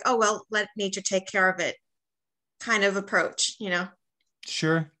things like, oh, well, let nature take care of it kind of approach,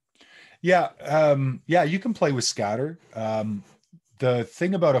 Sure. Yeah. Yeah, you can play with scatter. The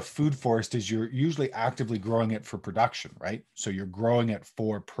thing about a food forest is you're usually actively growing it for production, right? So you're growing it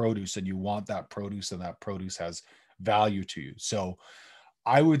for produce, and you want that produce, and that produce has value to you. So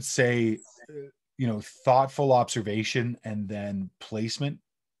I would say, thoughtful observation and then placement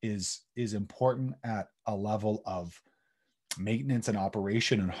is important at a level of maintenance and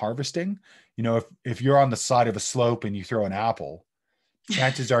operation and harvesting. If you're on the side of a slope and you throw an apple,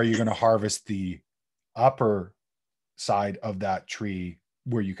 chances are you're going to harvest the upper side of that tree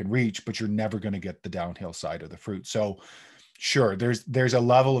where you can reach, but you're never going to get the downhill side of the fruit. So sure, there's a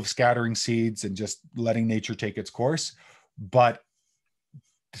level of scattering seeds and just letting nature take its course, but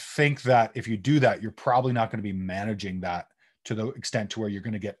think that if you do that, you're probably not going to be managing that to the extent to where you're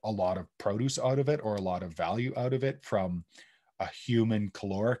going to get a lot of produce out of it or a lot of value out of it from a human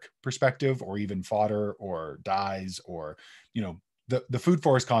caloric perspective, or even fodder or dyes, or, the food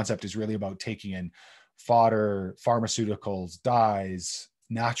forest concept is really about taking in fodder, pharmaceuticals, dyes,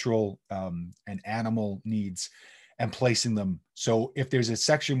 natural and animal needs, and placing them. So if there's a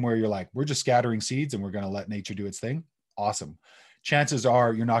section where you're like, we're just scattering seeds and we're going to let nature do its thing, awesome. Chances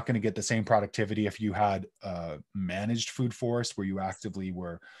are you're not going to get the same productivity if you had a managed food forest where you actively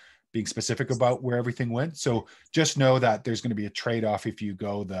were being specific about where everything went. So just know that there's going to be a trade-off if you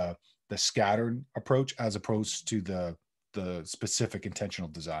go the scattered approach as opposed to the specific intentional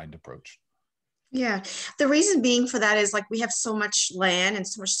designed approach. Yeah. The reason being for that is like we have so much land and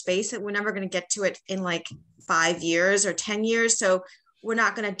so much space that we're never going to get to it in like 5 years or 10 years. So we're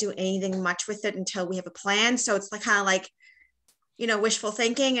not going to do anything much with it until we have a plan. So it's like kind of like, wishful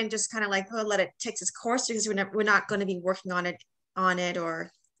thinking and just kind of like, oh, let it take its course, because we're not going to be working on it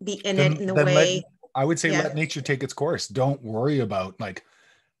or be in it in the way. I would say let nature take its course. Don't worry about, like,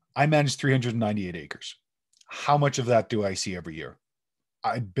 I manage 398 acres. How much of that do I see every year?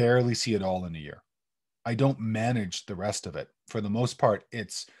 I barely see it all in a year. I don't manage the rest of it. For the most part,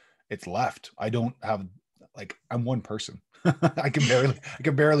 it's left. I don't have, like, I'm one person. I can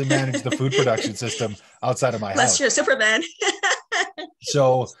barely manage the food production system outside of my house. Unless you're Superman.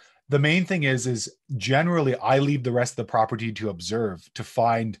 So the main thing is generally I leave the rest of the property to observe, to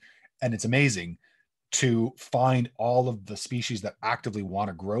find, and it's amazing to find all of the species that actively want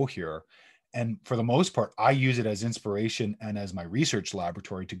to grow here. And for the most part, I use it as inspiration and as my research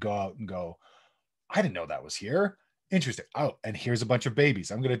laboratory to go out and go, I didn't know that was here. Interesting. Oh, and here's a bunch of babies.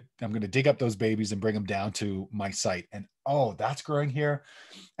 I'm gonna dig up those babies and bring them down to my site. And oh, that's growing here.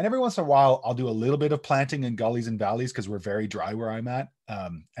 And every once in a while, I'll do a little bit of planting in gullies and valleys because we're very dry where I'm at.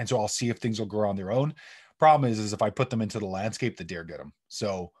 And so I'll see if things will grow on their own. Problem is if I put them into the landscape, the deer get them.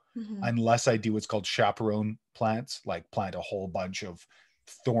 So unless I do what's called chaperone plants, like plant a whole bunch of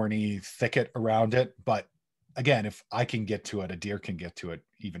thorny thicket around it. But again, if I can get to it, a deer can get to it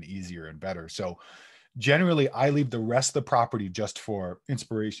even easier and better. So generally, I leave the rest of the property just for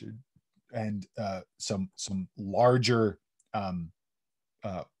inspiration and some larger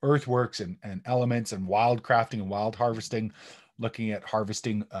earthworks and elements and wild crafting and wild harvesting, looking at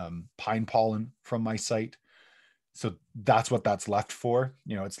harvesting pine pollen from my site. So that's what that's left for.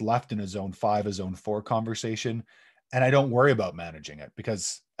 You know, it's left in a zone 5, a zone 4 conversation. And I don't worry about managing it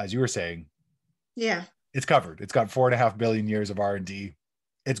because, as you were saying, yeah, it's covered. It's got 4.5 billion years of R&D.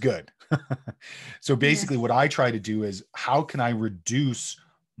 It's good. So basically what I try to do is how can I reduce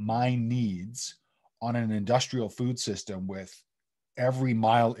my needs on an industrial food system with every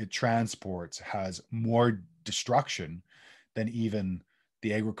mile it transports has more destruction than even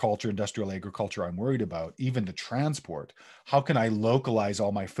the industrial agriculture I'm worried about, even the transport. How can I localize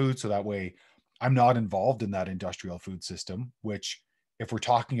all my food so that way I'm not involved in that industrial food system, which if we're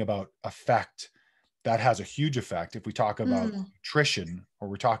talking about effect, that has a huge effect. If we talk about nutrition, or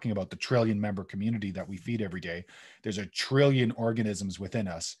we're talking about the trillion member community that we feed every day, there's a trillion organisms within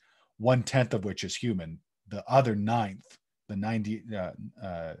us, 1/10 of which is human. The other 9th, the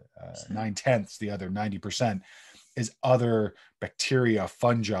 9/10, the other 90% is other bacteria,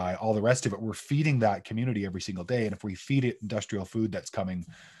 fungi, all the rest of it. We're feeding that community every single day. And if we feed it industrial food that's coming,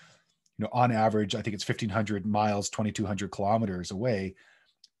 you know, on average, I think it's 1,500 miles, 2,200 kilometers away.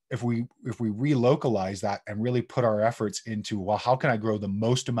 If we relocalize that and really put our efforts into, well, how can I grow the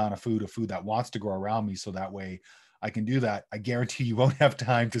most amount of food that wants to grow around me so that way I can do that, I guarantee you won't have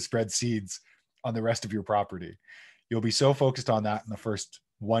time to spread seeds on the rest of your property. You'll be so focused on that in the first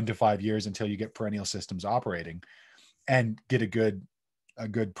 1 to 5 years until you get perennial systems operating and get a good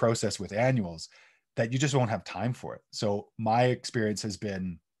process with annuals that you just won't have time for it. So my experience has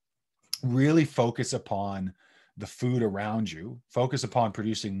been really focus upon the food around you, focus upon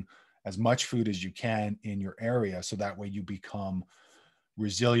producing as much food as you can in your area. So that way you become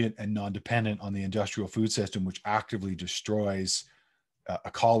resilient and non-dependent on the industrial food system, which actively destroys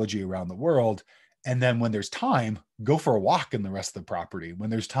ecology around the world. And then when there's time, go for a walk in the rest of the property. When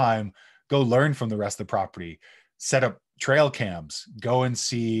there's time, go learn from the rest of the property, set up trail cams, go and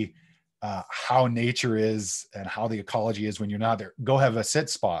see how nature is and how the ecology is when you're not there. Go have a sit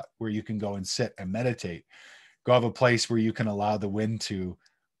spot where you can go and sit and meditate. Go have a place where you can allow the wind to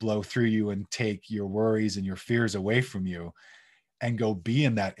blow through you and take your worries and your fears away from you and go be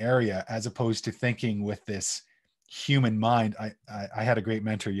in that area, as opposed to thinking with this human mind. I had a great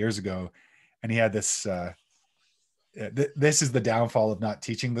mentor years ago, and he had this, this is the downfall of not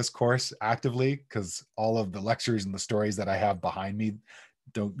teaching this course actively, because all of the lectures and the stories that I have behind me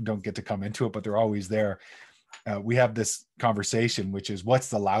don't get to come into it, but they're always there. We have this conversation, which is, what's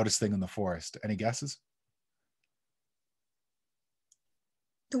the loudest thing in the forest? Any guesses?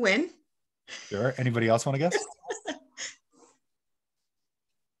 The wind. Sure. Anybody else want to guess?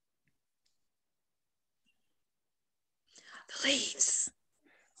 The leaves.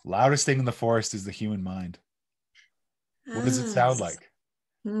 Loudest thing in the forest is the human mind. What does it sound like?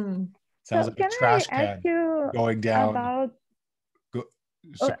 Hmm. Sounds So like a trash can going down. About...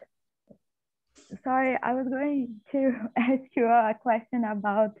 Sorry, I was going to ask you a question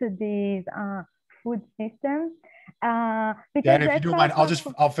about these food systems. Because Dan, if you don't mind,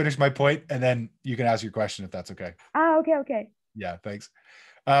 I'll finish my point and then you can ask your question if that's okay. Okay. Yeah, thanks.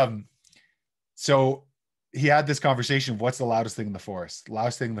 So he had this conversation of what's the loudest thing in the forest? The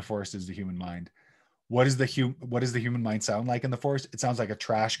loudest thing in the forest is the human mind. What does the human mind sound like in the forest? It sounds like a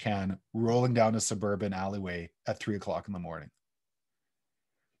trash can rolling down a suburban alleyway at 3:00 in the morning.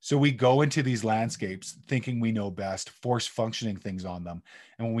 So we go into these landscapes thinking we know best, force functioning things on them.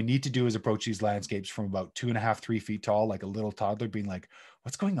 And what we need to do is approach these landscapes from about 2.5, 3 feet tall, like a little toddler, being like,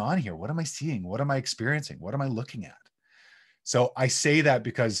 what's going on here? What am I seeing? What am I experiencing? What am I looking at? So I say that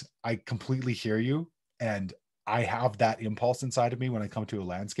because I completely hear you. And I have that impulse inside of me when I come to a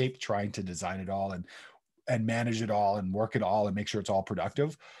landscape, trying to design it all and manage it all and work it all and make sure it's all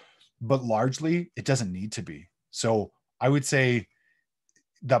productive. But largely, it doesn't need to be. So I would say,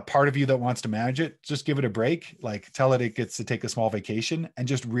 that part of you that wants to manage it, just give it a break. Like tell it gets to take a small vacation and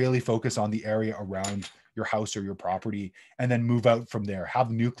just really focus on the area around your house or your property, and then move out from there.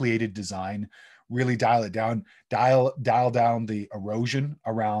 Have nucleated design, really dial it down, dial down the erosion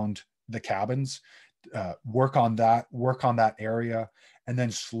around the cabins, work on that area, and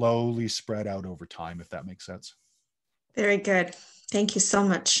then slowly spread out over time, if that makes sense. Very good. Thank you so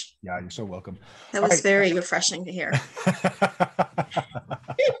much. Yeah, you're so welcome. That was very refreshing to hear.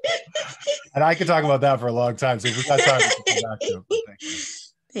 And I could talk about that for a long time. So if we've got time, we can come back to it. Thank you.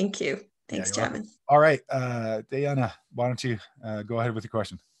 Thank you. Thanks, Javin. All right. Diana, why don't you go ahead with your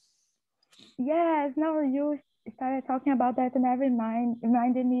question? Yes, no, you started talking about that, and that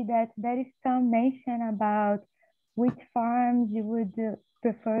reminded me that there is some mention about which farms you would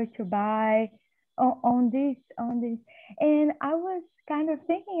prefer to buy on this. And I was kind of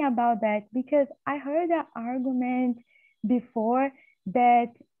thinking about that because I heard an argument before that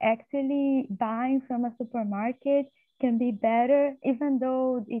actually buying from a supermarket can be better, even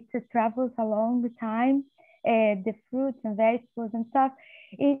though it travels a long time. The fruits and vegetables and stuff,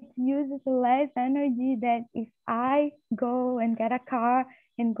 it uses less energy than if I go and get a car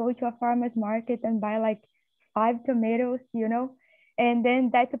and go to a farmer's market and buy like 5 tomatoes, and then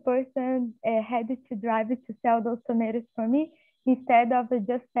that person had to drive it to sell those tomatoes for me instead of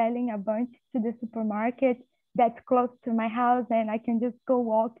just selling a bunch to the supermarket that's close to my house, and I can just go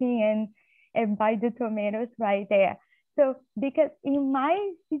walking and buy the tomatoes right there. So because in my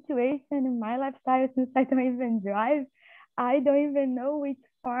situation, in my lifestyle, since I don't even drive, I don't even know which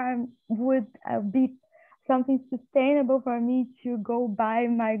farm would be something sustainable for me to go buy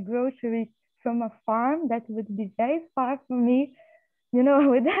my groceries from a farm that would be very far from me. I don't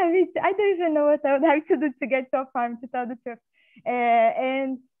even know what I would have to do to get to a farm, to tell the truth.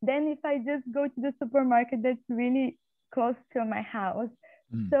 And then if I just go to the supermarket that's really close to my house.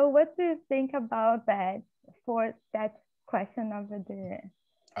 So what do you think about that for that question of the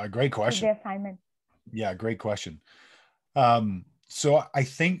great question. The assignment? Yeah, great question. So I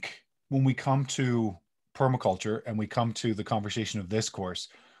think when we come to permaculture and we come to the conversation of this course,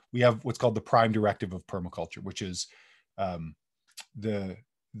 we have what's called the prime directive of permaculture, which is the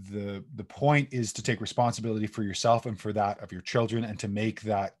point is to take responsibility for yourself and for that of your children, and to make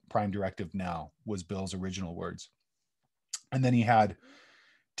that prime directive now, was Bill's original words. And then he had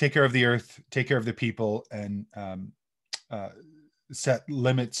take care of the earth, take care of the people, and set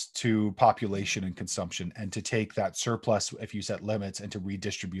limits to population and consumption, and to take that surplus, if you set limits, and to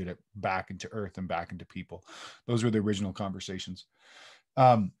redistribute it back into earth and back into people. Those were the original conversations.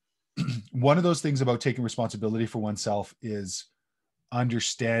 One of those things about taking responsibility for oneself is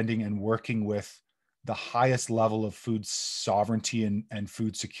understanding and working with the highest level of food sovereignty and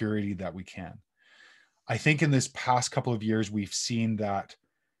food security that we can. I think in this past couple of years, we've seen that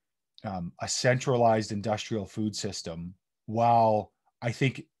a centralized industrial food system, while I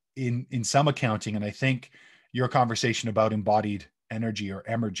think in some accounting, and I think your conversation about embodied energy or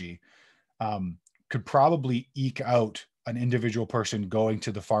emergy could probably eke out an individual person going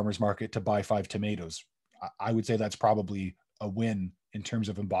to the farmer's market to buy 5 tomatoes. I would say that's probably a win in terms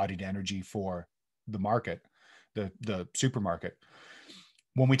of embodied energy for the market, the supermarket.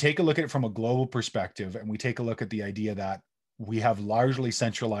 When we take a look at it from a global perspective, and we take a look at the idea that we have largely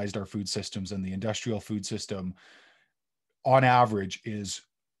centralized our food systems, and the industrial food system on average is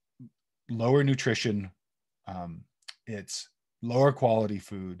lower nutrition, it's lower quality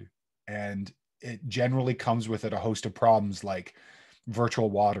food, and it generally comes with it a host of problems like virtual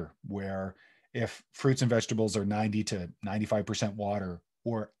water, where if fruits and vegetables are 90 to 95% water,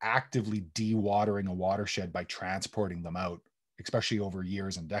 or actively dewatering a watershed by transporting them out, especially over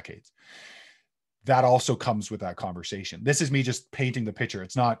years and decades, that also comes with that conversation. This is me just painting the picture.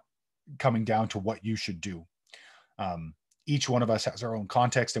 It's not coming down to what you should do. Each one of us has our own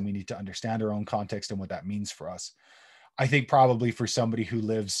context, and we need to understand our own context and what that means for us. I think probably for somebody who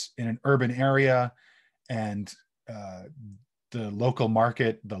lives in an urban area, and the local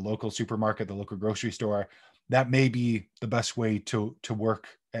market, the local supermarket, the local grocery store, that may be the best way to work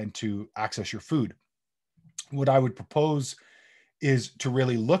and to access your food. What I would propose is to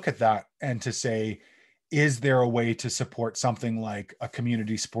really look at that and to say, is there a way to support something like a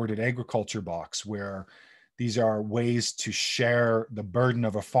community supported agriculture box, where these are ways to share the burden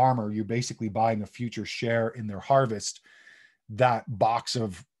of a farmer? You're basically buying a future share in their harvest. That box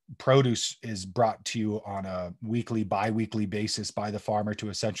of produce is brought to you on a weekly, bi-weekly basis by the farmer to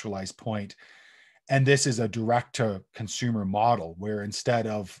a centralized point. And this is a direct to consumer model, where instead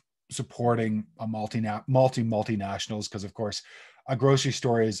of supporting a multinationals, because of course a grocery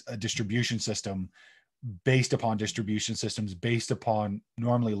store is a distribution system, based upon distribution systems, based upon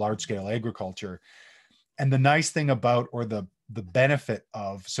normally large scale agriculture. And the nice thing about, or the benefit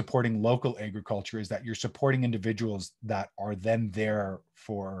of supporting local agriculture is that you're supporting individuals that are then there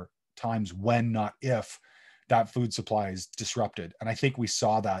for times when, not if, that food supply is disrupted. And I think we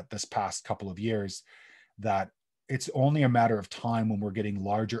saw that this past couple of years, that it's only a matter of time when we're getting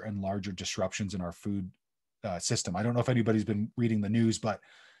larger and larger disruptions in our food system. I don't know if anybody's been reading the news, but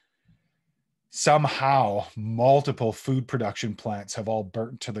somehow multiple food production plants have all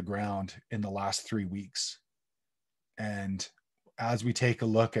burnt to the ground in the last 3 weeks. And as we take a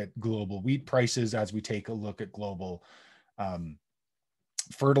look at global wheat prices, as we take a look at global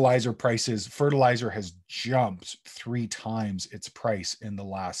fertilizer prices, fertilizer has jumped 3 times its price in the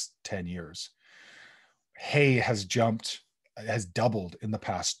last 10 years. Hay has doubled in the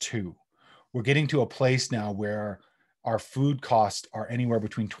past 2. We're getting to a place now where our food costs are anywhere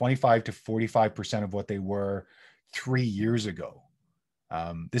between 25 to 45% of what they were 3 years ago.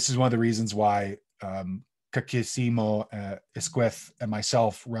 This is one of the reasons why Kakisimo Esquith and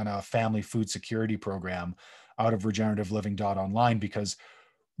myself run a family food security program out of regenerativeliving.online, because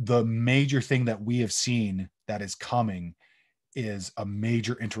the major thing that we have seen that is coming is a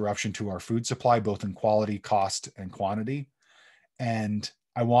major interruption to our food supply, both in quality, cost, and quantity. And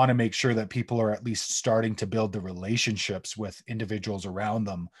I want to make sure that people are at least starting to build the relationships with individuals around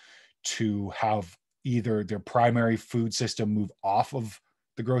them to have either their primary food system move off of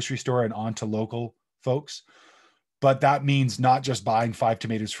the grocery store and onto local folks. But that means not just buying 5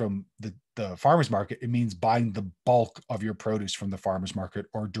 tomatoes from the farmer's market. It means buying the bulk of your produce from the farmer's market,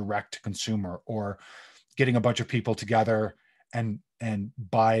 or direct to consumer, or getting a bunch of people together and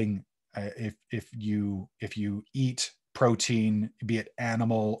buying, if you eat protein, be it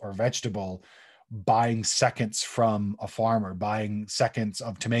animal or vegetable, buying seconds from a farmer, buying seconds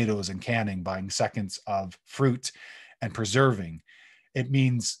of tomatoes and canning, buying seconds of fruit and preserving. It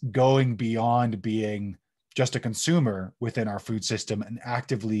means going beyond being just a consumer within our food system and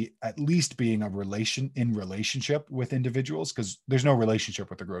actively at least being in relationship with individuals, because there's no relationship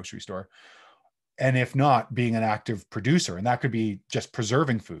with the grocery store. And if not, being an active producer, and that could be just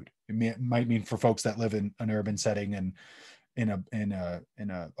preserving food. It might mean for folks that live in an urban setting and in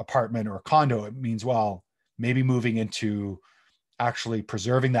a apartment or a condo, it means, well, maybe moving into actually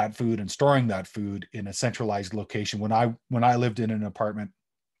preserving that food and storing that food in a centralized location. When I lived in an apartment,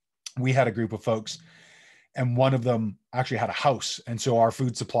 we had a group of folks, and one of them actually had a house. And so our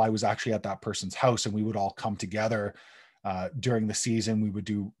food supply was actually at that person's house, and we would all come together during the season. We would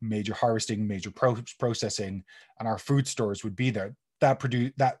do major harvesting, major processing, and our food stores would be there.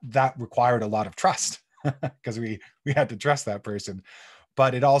 That required a lot of trust because we had to trust that person.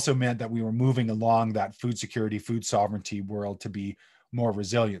 But it also meant that we were moving along that food security, food sovereignty world to be more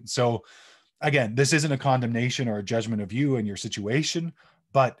resilient. So again, this isn't a condemnation or a judgment of you and your situation,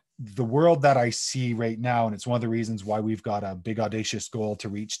 but the world that I see right now, and it's one of the reasons why we've got a big audacious goal to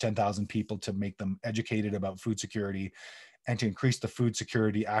reach 10,000 people, to make them educated about food security, and to increase the food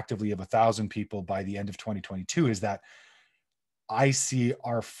security actively of 1,000 people by the end of 2022, is that I see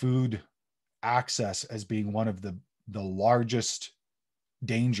our food access as being one of the largest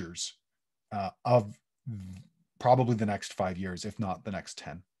dangers of probably the next 5 years, if not the next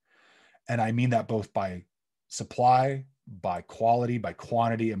 10. And I mean that both by supply, by quality, by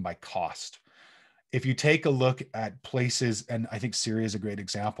quantity, and by cost. If you take a look at places, and I think Syria is a great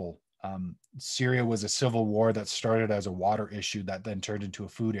example. Syria was a civil war that started as a water issue that then turned into a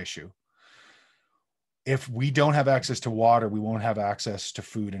food issue. If we don't have access to water, we won't have access to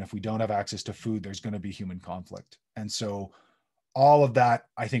food. And if we don't have access to food, there's going to be human conflict. And so all of that,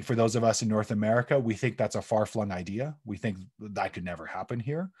 I think for those of us in North America, we think that's a far-flung idea. We think that could never happen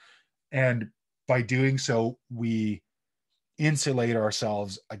here. And by doing so, we insulate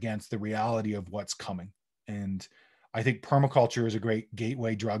ourselves against the reality of what's coming. And I think permaculture is a great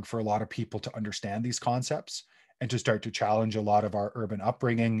gateway drug for a lot of people to understand these concepts and to start to challenge a lot of our urban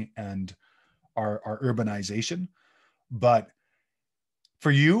upbringing and our urbanization. But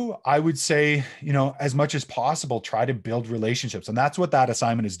for you, I would say, as much as possible, try to build relationships. And that's what that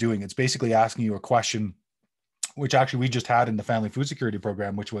assignment is doing. It's basically asking you a question, which actually we just had in the family food security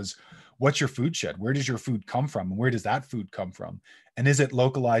program, which was, what's your food shed? Where does your food come from? And where does that food come from? And is it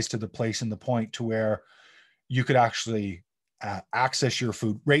localized to the place and the point to where you could actually access your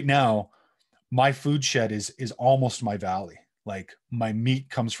food? Right now, my food shed is almost my valley. Like, my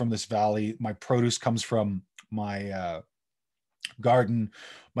meat comes from this valley. My produce comes from my garden.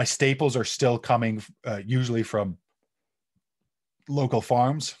 My staples are still coming usually from local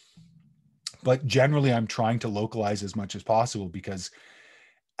farms. But generally, I'm trying to localize as much as possible, because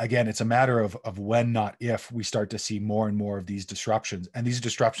again, it's a matter of when, not if, we start to see more and more of these disruptions. And these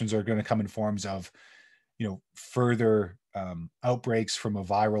disruptions are going to come in forms of, further outbreaks from a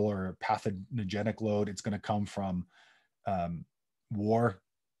viral or pathogenic load. It's going to come from war,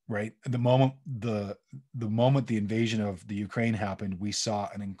 right? The moment the invasion of the Ukraine happened, we saw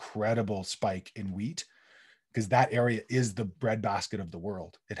an incredible spike in wheat, because that area is the breadbasket of the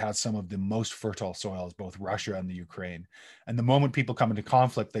world. It has some of the most fertile soils, both Russia and the Ukraine. And the moment people come into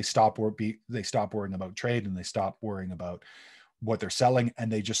conflict, they stop worrying about trade, and they stop worrying about what they're selling,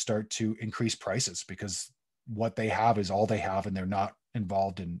 and they just start to increase prices, because what they have is all they have, and they're not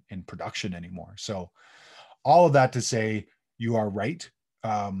involved in production anymore. So all of that to say, you are right.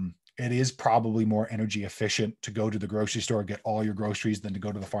 It is probably more energy efficient to go to the grocery store, get all your groceries, than to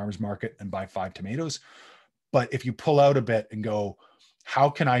go to the farmer's market and buy 5 tomatoes. But if you pull out a bit and go, how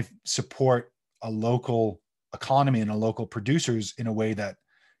can I support a local economy and a local producers in a way that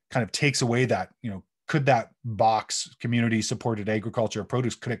kind of takes away that, could that box community supported agriculture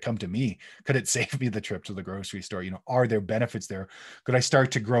produce, could it come to me? Could it save me the trip to the grocery store? Are there benefits there? Could I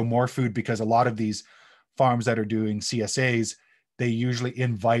start to grow more food? Because a lot of these farms that are doing CSAs, they usually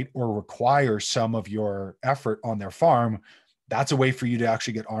invite or require some of your effort on their farm. That's a way for you to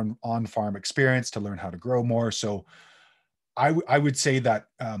actually get on farm experience, to learn how to grow more. So I would say that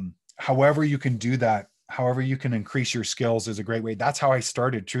however you can do that, however you can increase your skills, is a great way. That's how I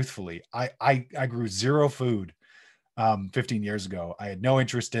started, truthfully. I grew zero food 15 years ago. I had no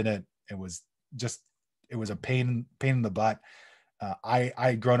interest in it. It was a pain in the butt. I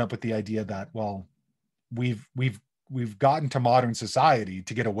had grown up with the idea that, well, we've gotten to modern society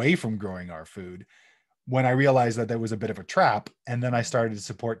to get away from growing our food, when I realized that there was a bit of a trap. And then I started to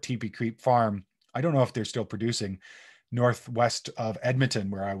support Teepee Creek Farm. I don't know if they're still producing, northwest of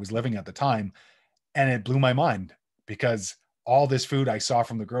Edmonton, where I was living at the time. And it blew my mind, because all this food I saw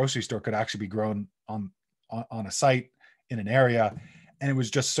from the grocery store could actually be grown on a site in an area. And it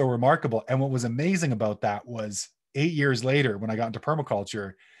was just so remarkable. And what was amazing about that was 8 years later, when I got into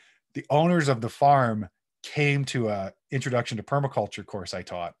permaculture, the owners of the farm came to a introduction to permaculture course I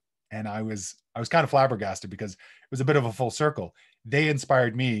taught. And I was kind of flabbergasted, because it was a bit of a full circle. They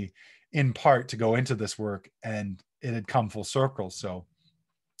inspired me in part to go into this work, and it had come full circle. So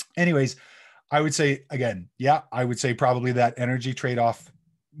anyways, I would say, again, I would say probably that energy trade-off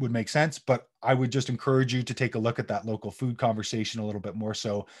would make sense, but I would just encourage you to take a look at that local food conversation a little bit more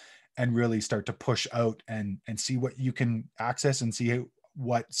so, and really start to push out and see what you can access, and see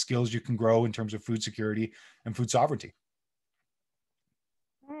what skills you can grow in terms of food security and food sovereignty.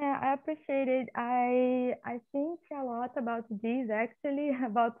 Yeah, I appreciate it. I think a lot about this, actually,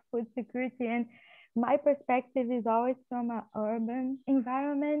 about food security, and my perspective is always from an urban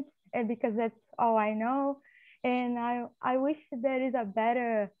environment, because that's all I know. And I wish there is a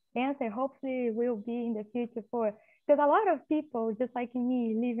better answer. Hopefully it will be in the future, because a lot of people, just like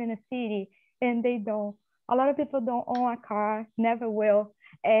me, live in a city, and a lot of people don't own a car, never will,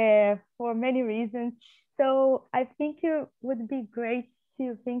 for many reasons. So I think it would be great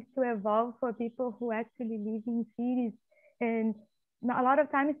things to evolve for people who actually live in cities, and a lot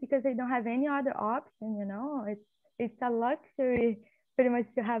of times because they don't have any other option. It's a luxury pretty much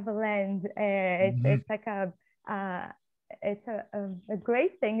to have a land. It's like it's a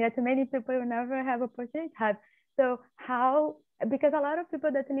great thing that many people will never have opportunity to have. So because a lot of people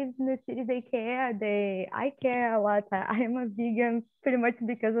that live in the city, they care. I care a lot. I am a vegan pretty much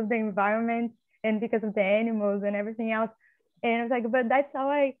because of the environment and because of the animals and everything else. And I was like, but that's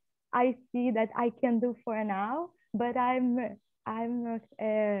all I see that I can do for now. But I'm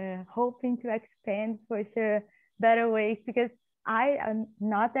hoping to expand for sure better ways, because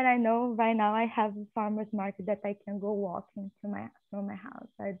not that I know right now I have a farmer's market that I can go walking from my house.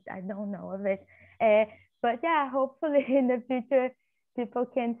 I don't know of it. But yeah, hopefully in the future people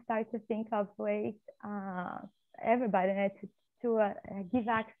can start to think of ways, everybody, to give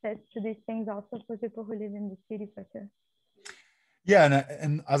access to these things also for people who live in the city, for sure. Yeah,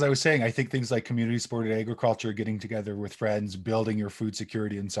 and as I was saying, I think things like community supported agriculture, getting together with friends, building your food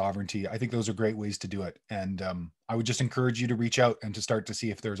security and sovereignty, I think those are great ways to do it. And I would just encourage you to reach out and to start to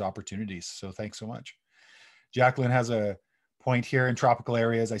see if there's opportunities. So thanks so much. Jacqueline has a point here. In tropical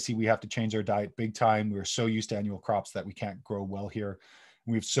areas, I see we have to change our diet big time. We're so used to annual crops that we can't grow well here.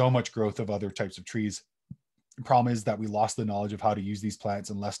 We have so much growth of other types of trees. The problem is that we lost the knowledge of how to use these plants,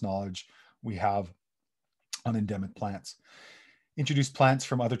 and less knowledge we have on endemic plants. Introduced plants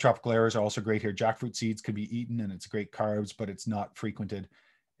from other tropical areas are also great here. Jackfruit seeds can be eaten, and it's great carbs, but it's not frequented.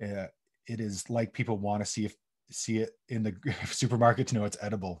 It is like people want to see it in the supermarket to know it's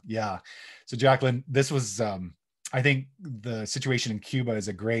edible. Yeah. So Jacqueline, this was I think the situation in Cuba is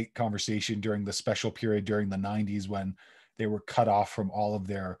a great conversation during the special period during the 90s when they were cut off from all of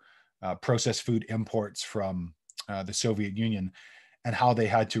their processed food imports from the Soviet Union, and how they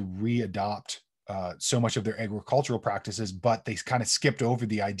had to readopt so much of their agricultural practices, but they kind of skipped over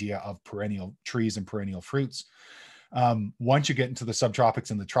the idea of perennial trees and perennial fruits. Once you get into the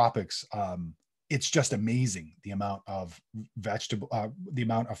subtropics and the tropics, it's just amazing the amount of the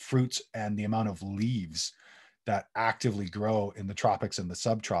amount of fruits and the amount of leaves that actively grow in the tropics and the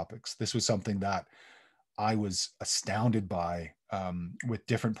subtropics. This was something that I was astounded by with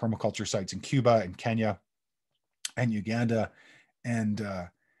different permaculture sites in Cuba and Kenya and Uganda. And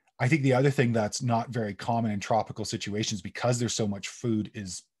I think the other thing that's not very common in tropical situations, because there's so much food,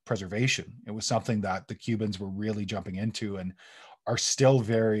 is preservation. It was something that the Cubans were really jumping into and are still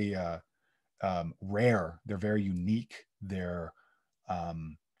very rare. They're very unique. They're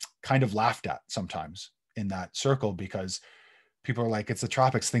kind of laughed at sometimes in that circle because people are like, it's the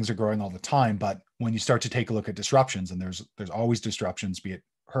tropics, things are growing all the time. But when you start to take a look at disruptions, and there's always disruptions, be it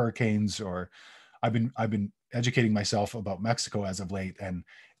hurricanes, or I've been educating myself about Mexico as of late, and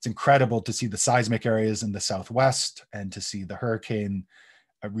it's incredible to see the seismic areas in the Southwest and to see the hurricane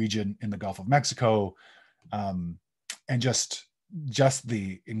region in the Gulf of Mexico, and just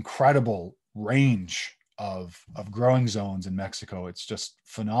the incredible range of growing zones in Mexico. It's just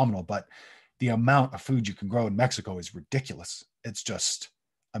phenomenal. But the amount of food you can grow in Mexico is ridiculous. It's just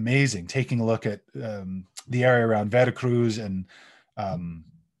amazing. Taking a look at the area around Veracruz and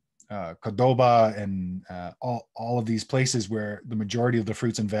Cordoba and all of these places where the majority of the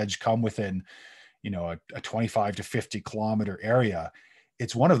fruits and veg come within, a 25 to 50 kilometer area.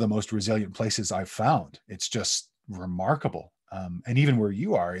 It's one of the most resilient places I've found. It's just remarkable. And even where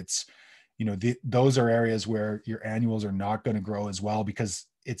you are, it's, those are areas where your annuals are not going to grow as well because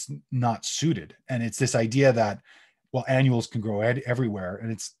it's not suited. And it's this idea that, well, annuals can grow everywhere.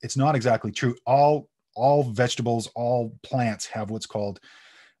 And it's not exactly true. All vegetables, all plants have what's called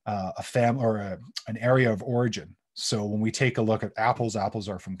a family or an area of origin. So when we take a look at apples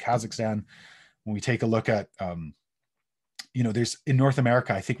are from Kazakhstan. When we take a look at, there's in North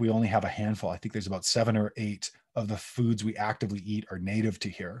America, I think we only have a handful. I think there's about 7 or 8 of the foods we actively eat are native to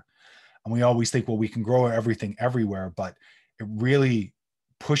here. And we always think, well, we can grow everything everywhere, but it really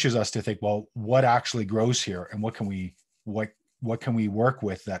pushes us to think, well, what actually grows here, and what can we work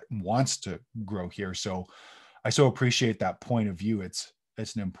with that wants to grow here? So I so appreciate that point of view. It's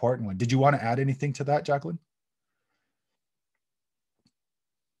an important one. Did you want to add anything to that, Jacqueline?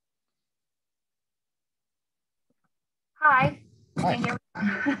 Hi. Hi.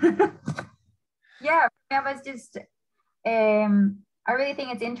 Yeah, I was just I really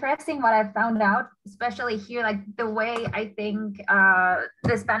think it's interesting what I found out, especially here, like the way I think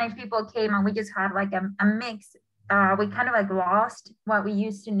the Spanish people came and we just had like a mix. We kind of like lost what we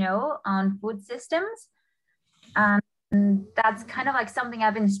used to know on food systems. And that's kind of like something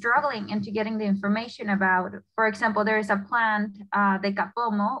I've been struggling into getting the information about. For example, there is a plant, the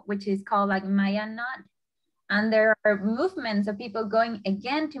capomo, which is called like Mayan nut. And there are movements of people going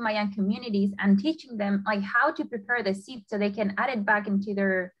again to Mayan communities and teaching them like how to prepare the seed so they can add it back into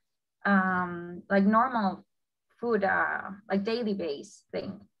their like normal food, like daily base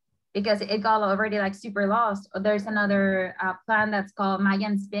thing, because it got already like super lost. Or there's another plant that's called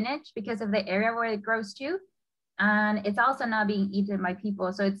Mayan spinach because of the area where it grows to. And it's also not being eaten by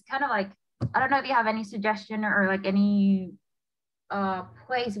people. So it's kind of like, I don't know if you have any suggestion or like any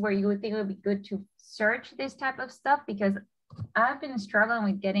place where you would think it would be good to search this type of stuff, because I've been struggling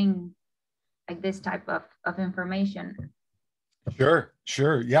with getting like this type of information. Sure.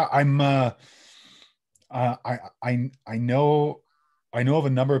 Yeah, I'm I know of a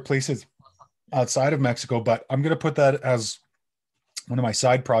number of places outside of Mexico, but I'm going to put that as one of my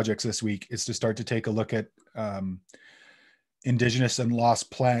side projects this week, is to start to take a look at indigenous and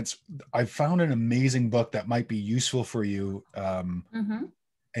lost plants. I found an amazing book that might be useful for you.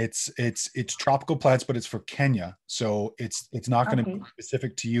 It's tropical plants, but it's for Kenya, so it's not going to be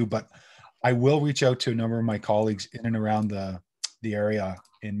specific to you. But I will reach out to a number of my colleagues in and around the area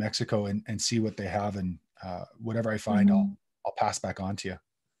in Mexico and see what they have, and whatever I find, I'll pass back on to you.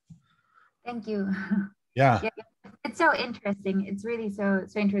 Thank you. Yeah. It's so interesting. It's really so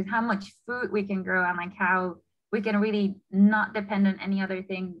interesting how much food we can grow, and like how we can really not depend on any other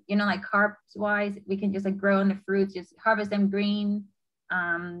thing, like carbs wise. We can just like grow on the fruits, just harvest them green.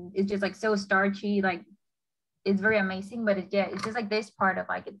 It's just like so starchy, like it's very amazing. But it's just like this part of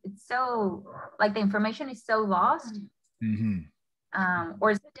like it's so like the information is so lost,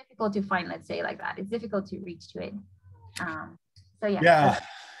 or it's difficult to find, let's say like that. It's difficult to reach to it. So yeah.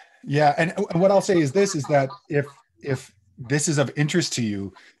 Yeah, and what I'll say is this: is that if this is of interest to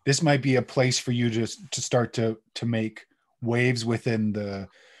you, this might be a place for you to start to make waves within the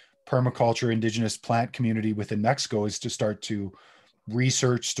permaculture indigenous plant community within Mexico, is to start to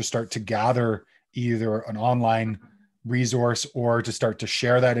research, to start to gather either an online resource or to start to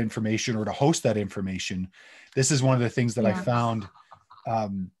share that information or to host that information. This is one of the things that I found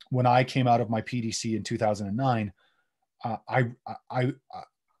when I came out of my PDC in 2009.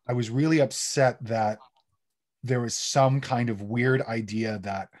 I was really upset that there was some kind of weird idea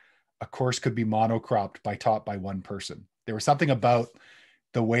that a course could be monocropped taught by one person. There was something about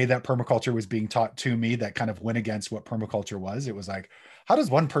the way that permaculture was being taught to me that kind of went against what permaculture was. It was like, how does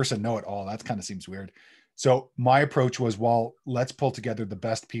one person know it all? That kind of seems weird. So my approach was, well, let's pull together the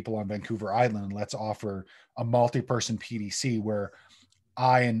best people on Vancouver Island and let's offer a multi-person PDC where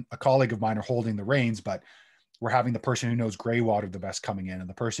I and a colleague of mine are holding the reins, but we're having the person who knows gray water the best coming in and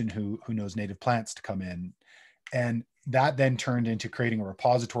the person who knows native plants to come in. And that then turned into creating a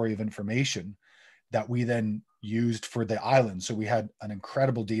repository of information that we then used for the island. So we had an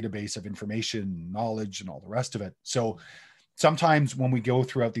incredible database of information, knowledge, and all the rest of it. So sometimes when we go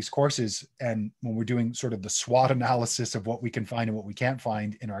throughout these courses and when we're doing sort of the SWOT analysis of what we can find and what we can't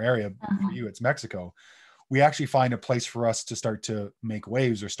find in our area, for you, it's Mexico, we actually find a place for us to start to make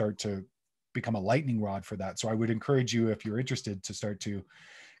waves or start to become a lightning rod for that. So I would encourage you, if you're interested, to start to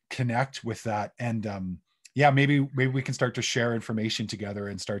connect with that. And maybe we can start to share information together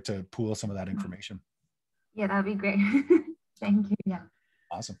and start to pool some of that information. Yeah, that'd be great. Thank you. Yeah.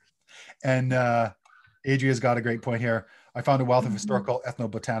 Awesome. And Adria's got a great point here. I found a wealth of historical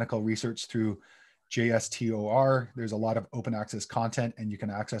ethnobotanical research through JSTOR. There's a lot of open access content and you can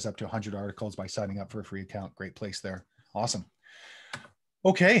access up to 100 articles by signing up for a free account. Great place there. Awesome.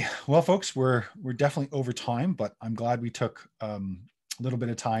 Okay, well, folks, we're definitely over time, but I'm glad we took a little bit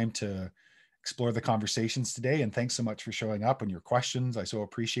of time to explore the conversations today. And thanks so much for showing up and your questions. I so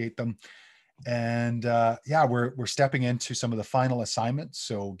appreciate them. And we're stepping into some of the final assignments.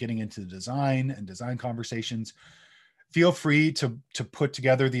 So getting into the design and design conversations. Feel free to put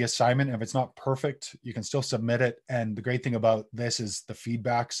together the assignment. If it's not perfect, you can still submit it. And the great thing about this is the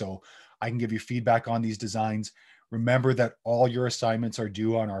feedback. So I can give you feedback on these designs. Remember that all your assignments are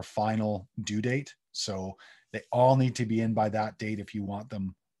due on our final due date. So they all need to be in by that date if you want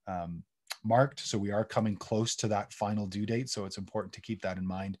them marked. So we are coming close to that final due date. So it's important to keep that in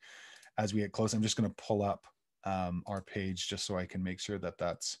mind as we get close. I'm just going to pull up our page just so I can make sure that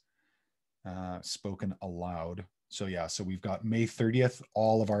that's spoken aloud. So yeah, so we've got May 30th,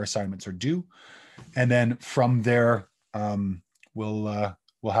 all of our assignments are due. And then from there, we'll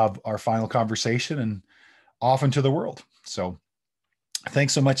have our final conversation and off into the world. So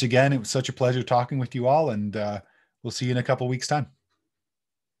thanks so much again. It was such a pleasure talking with you all, and we'll see you in a couple of weeks' time.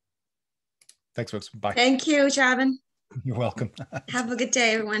 Thanks, folks. Bye. Thank you, Javin. You're welcome. Have a good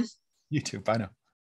day, everyone. You too. Bye now.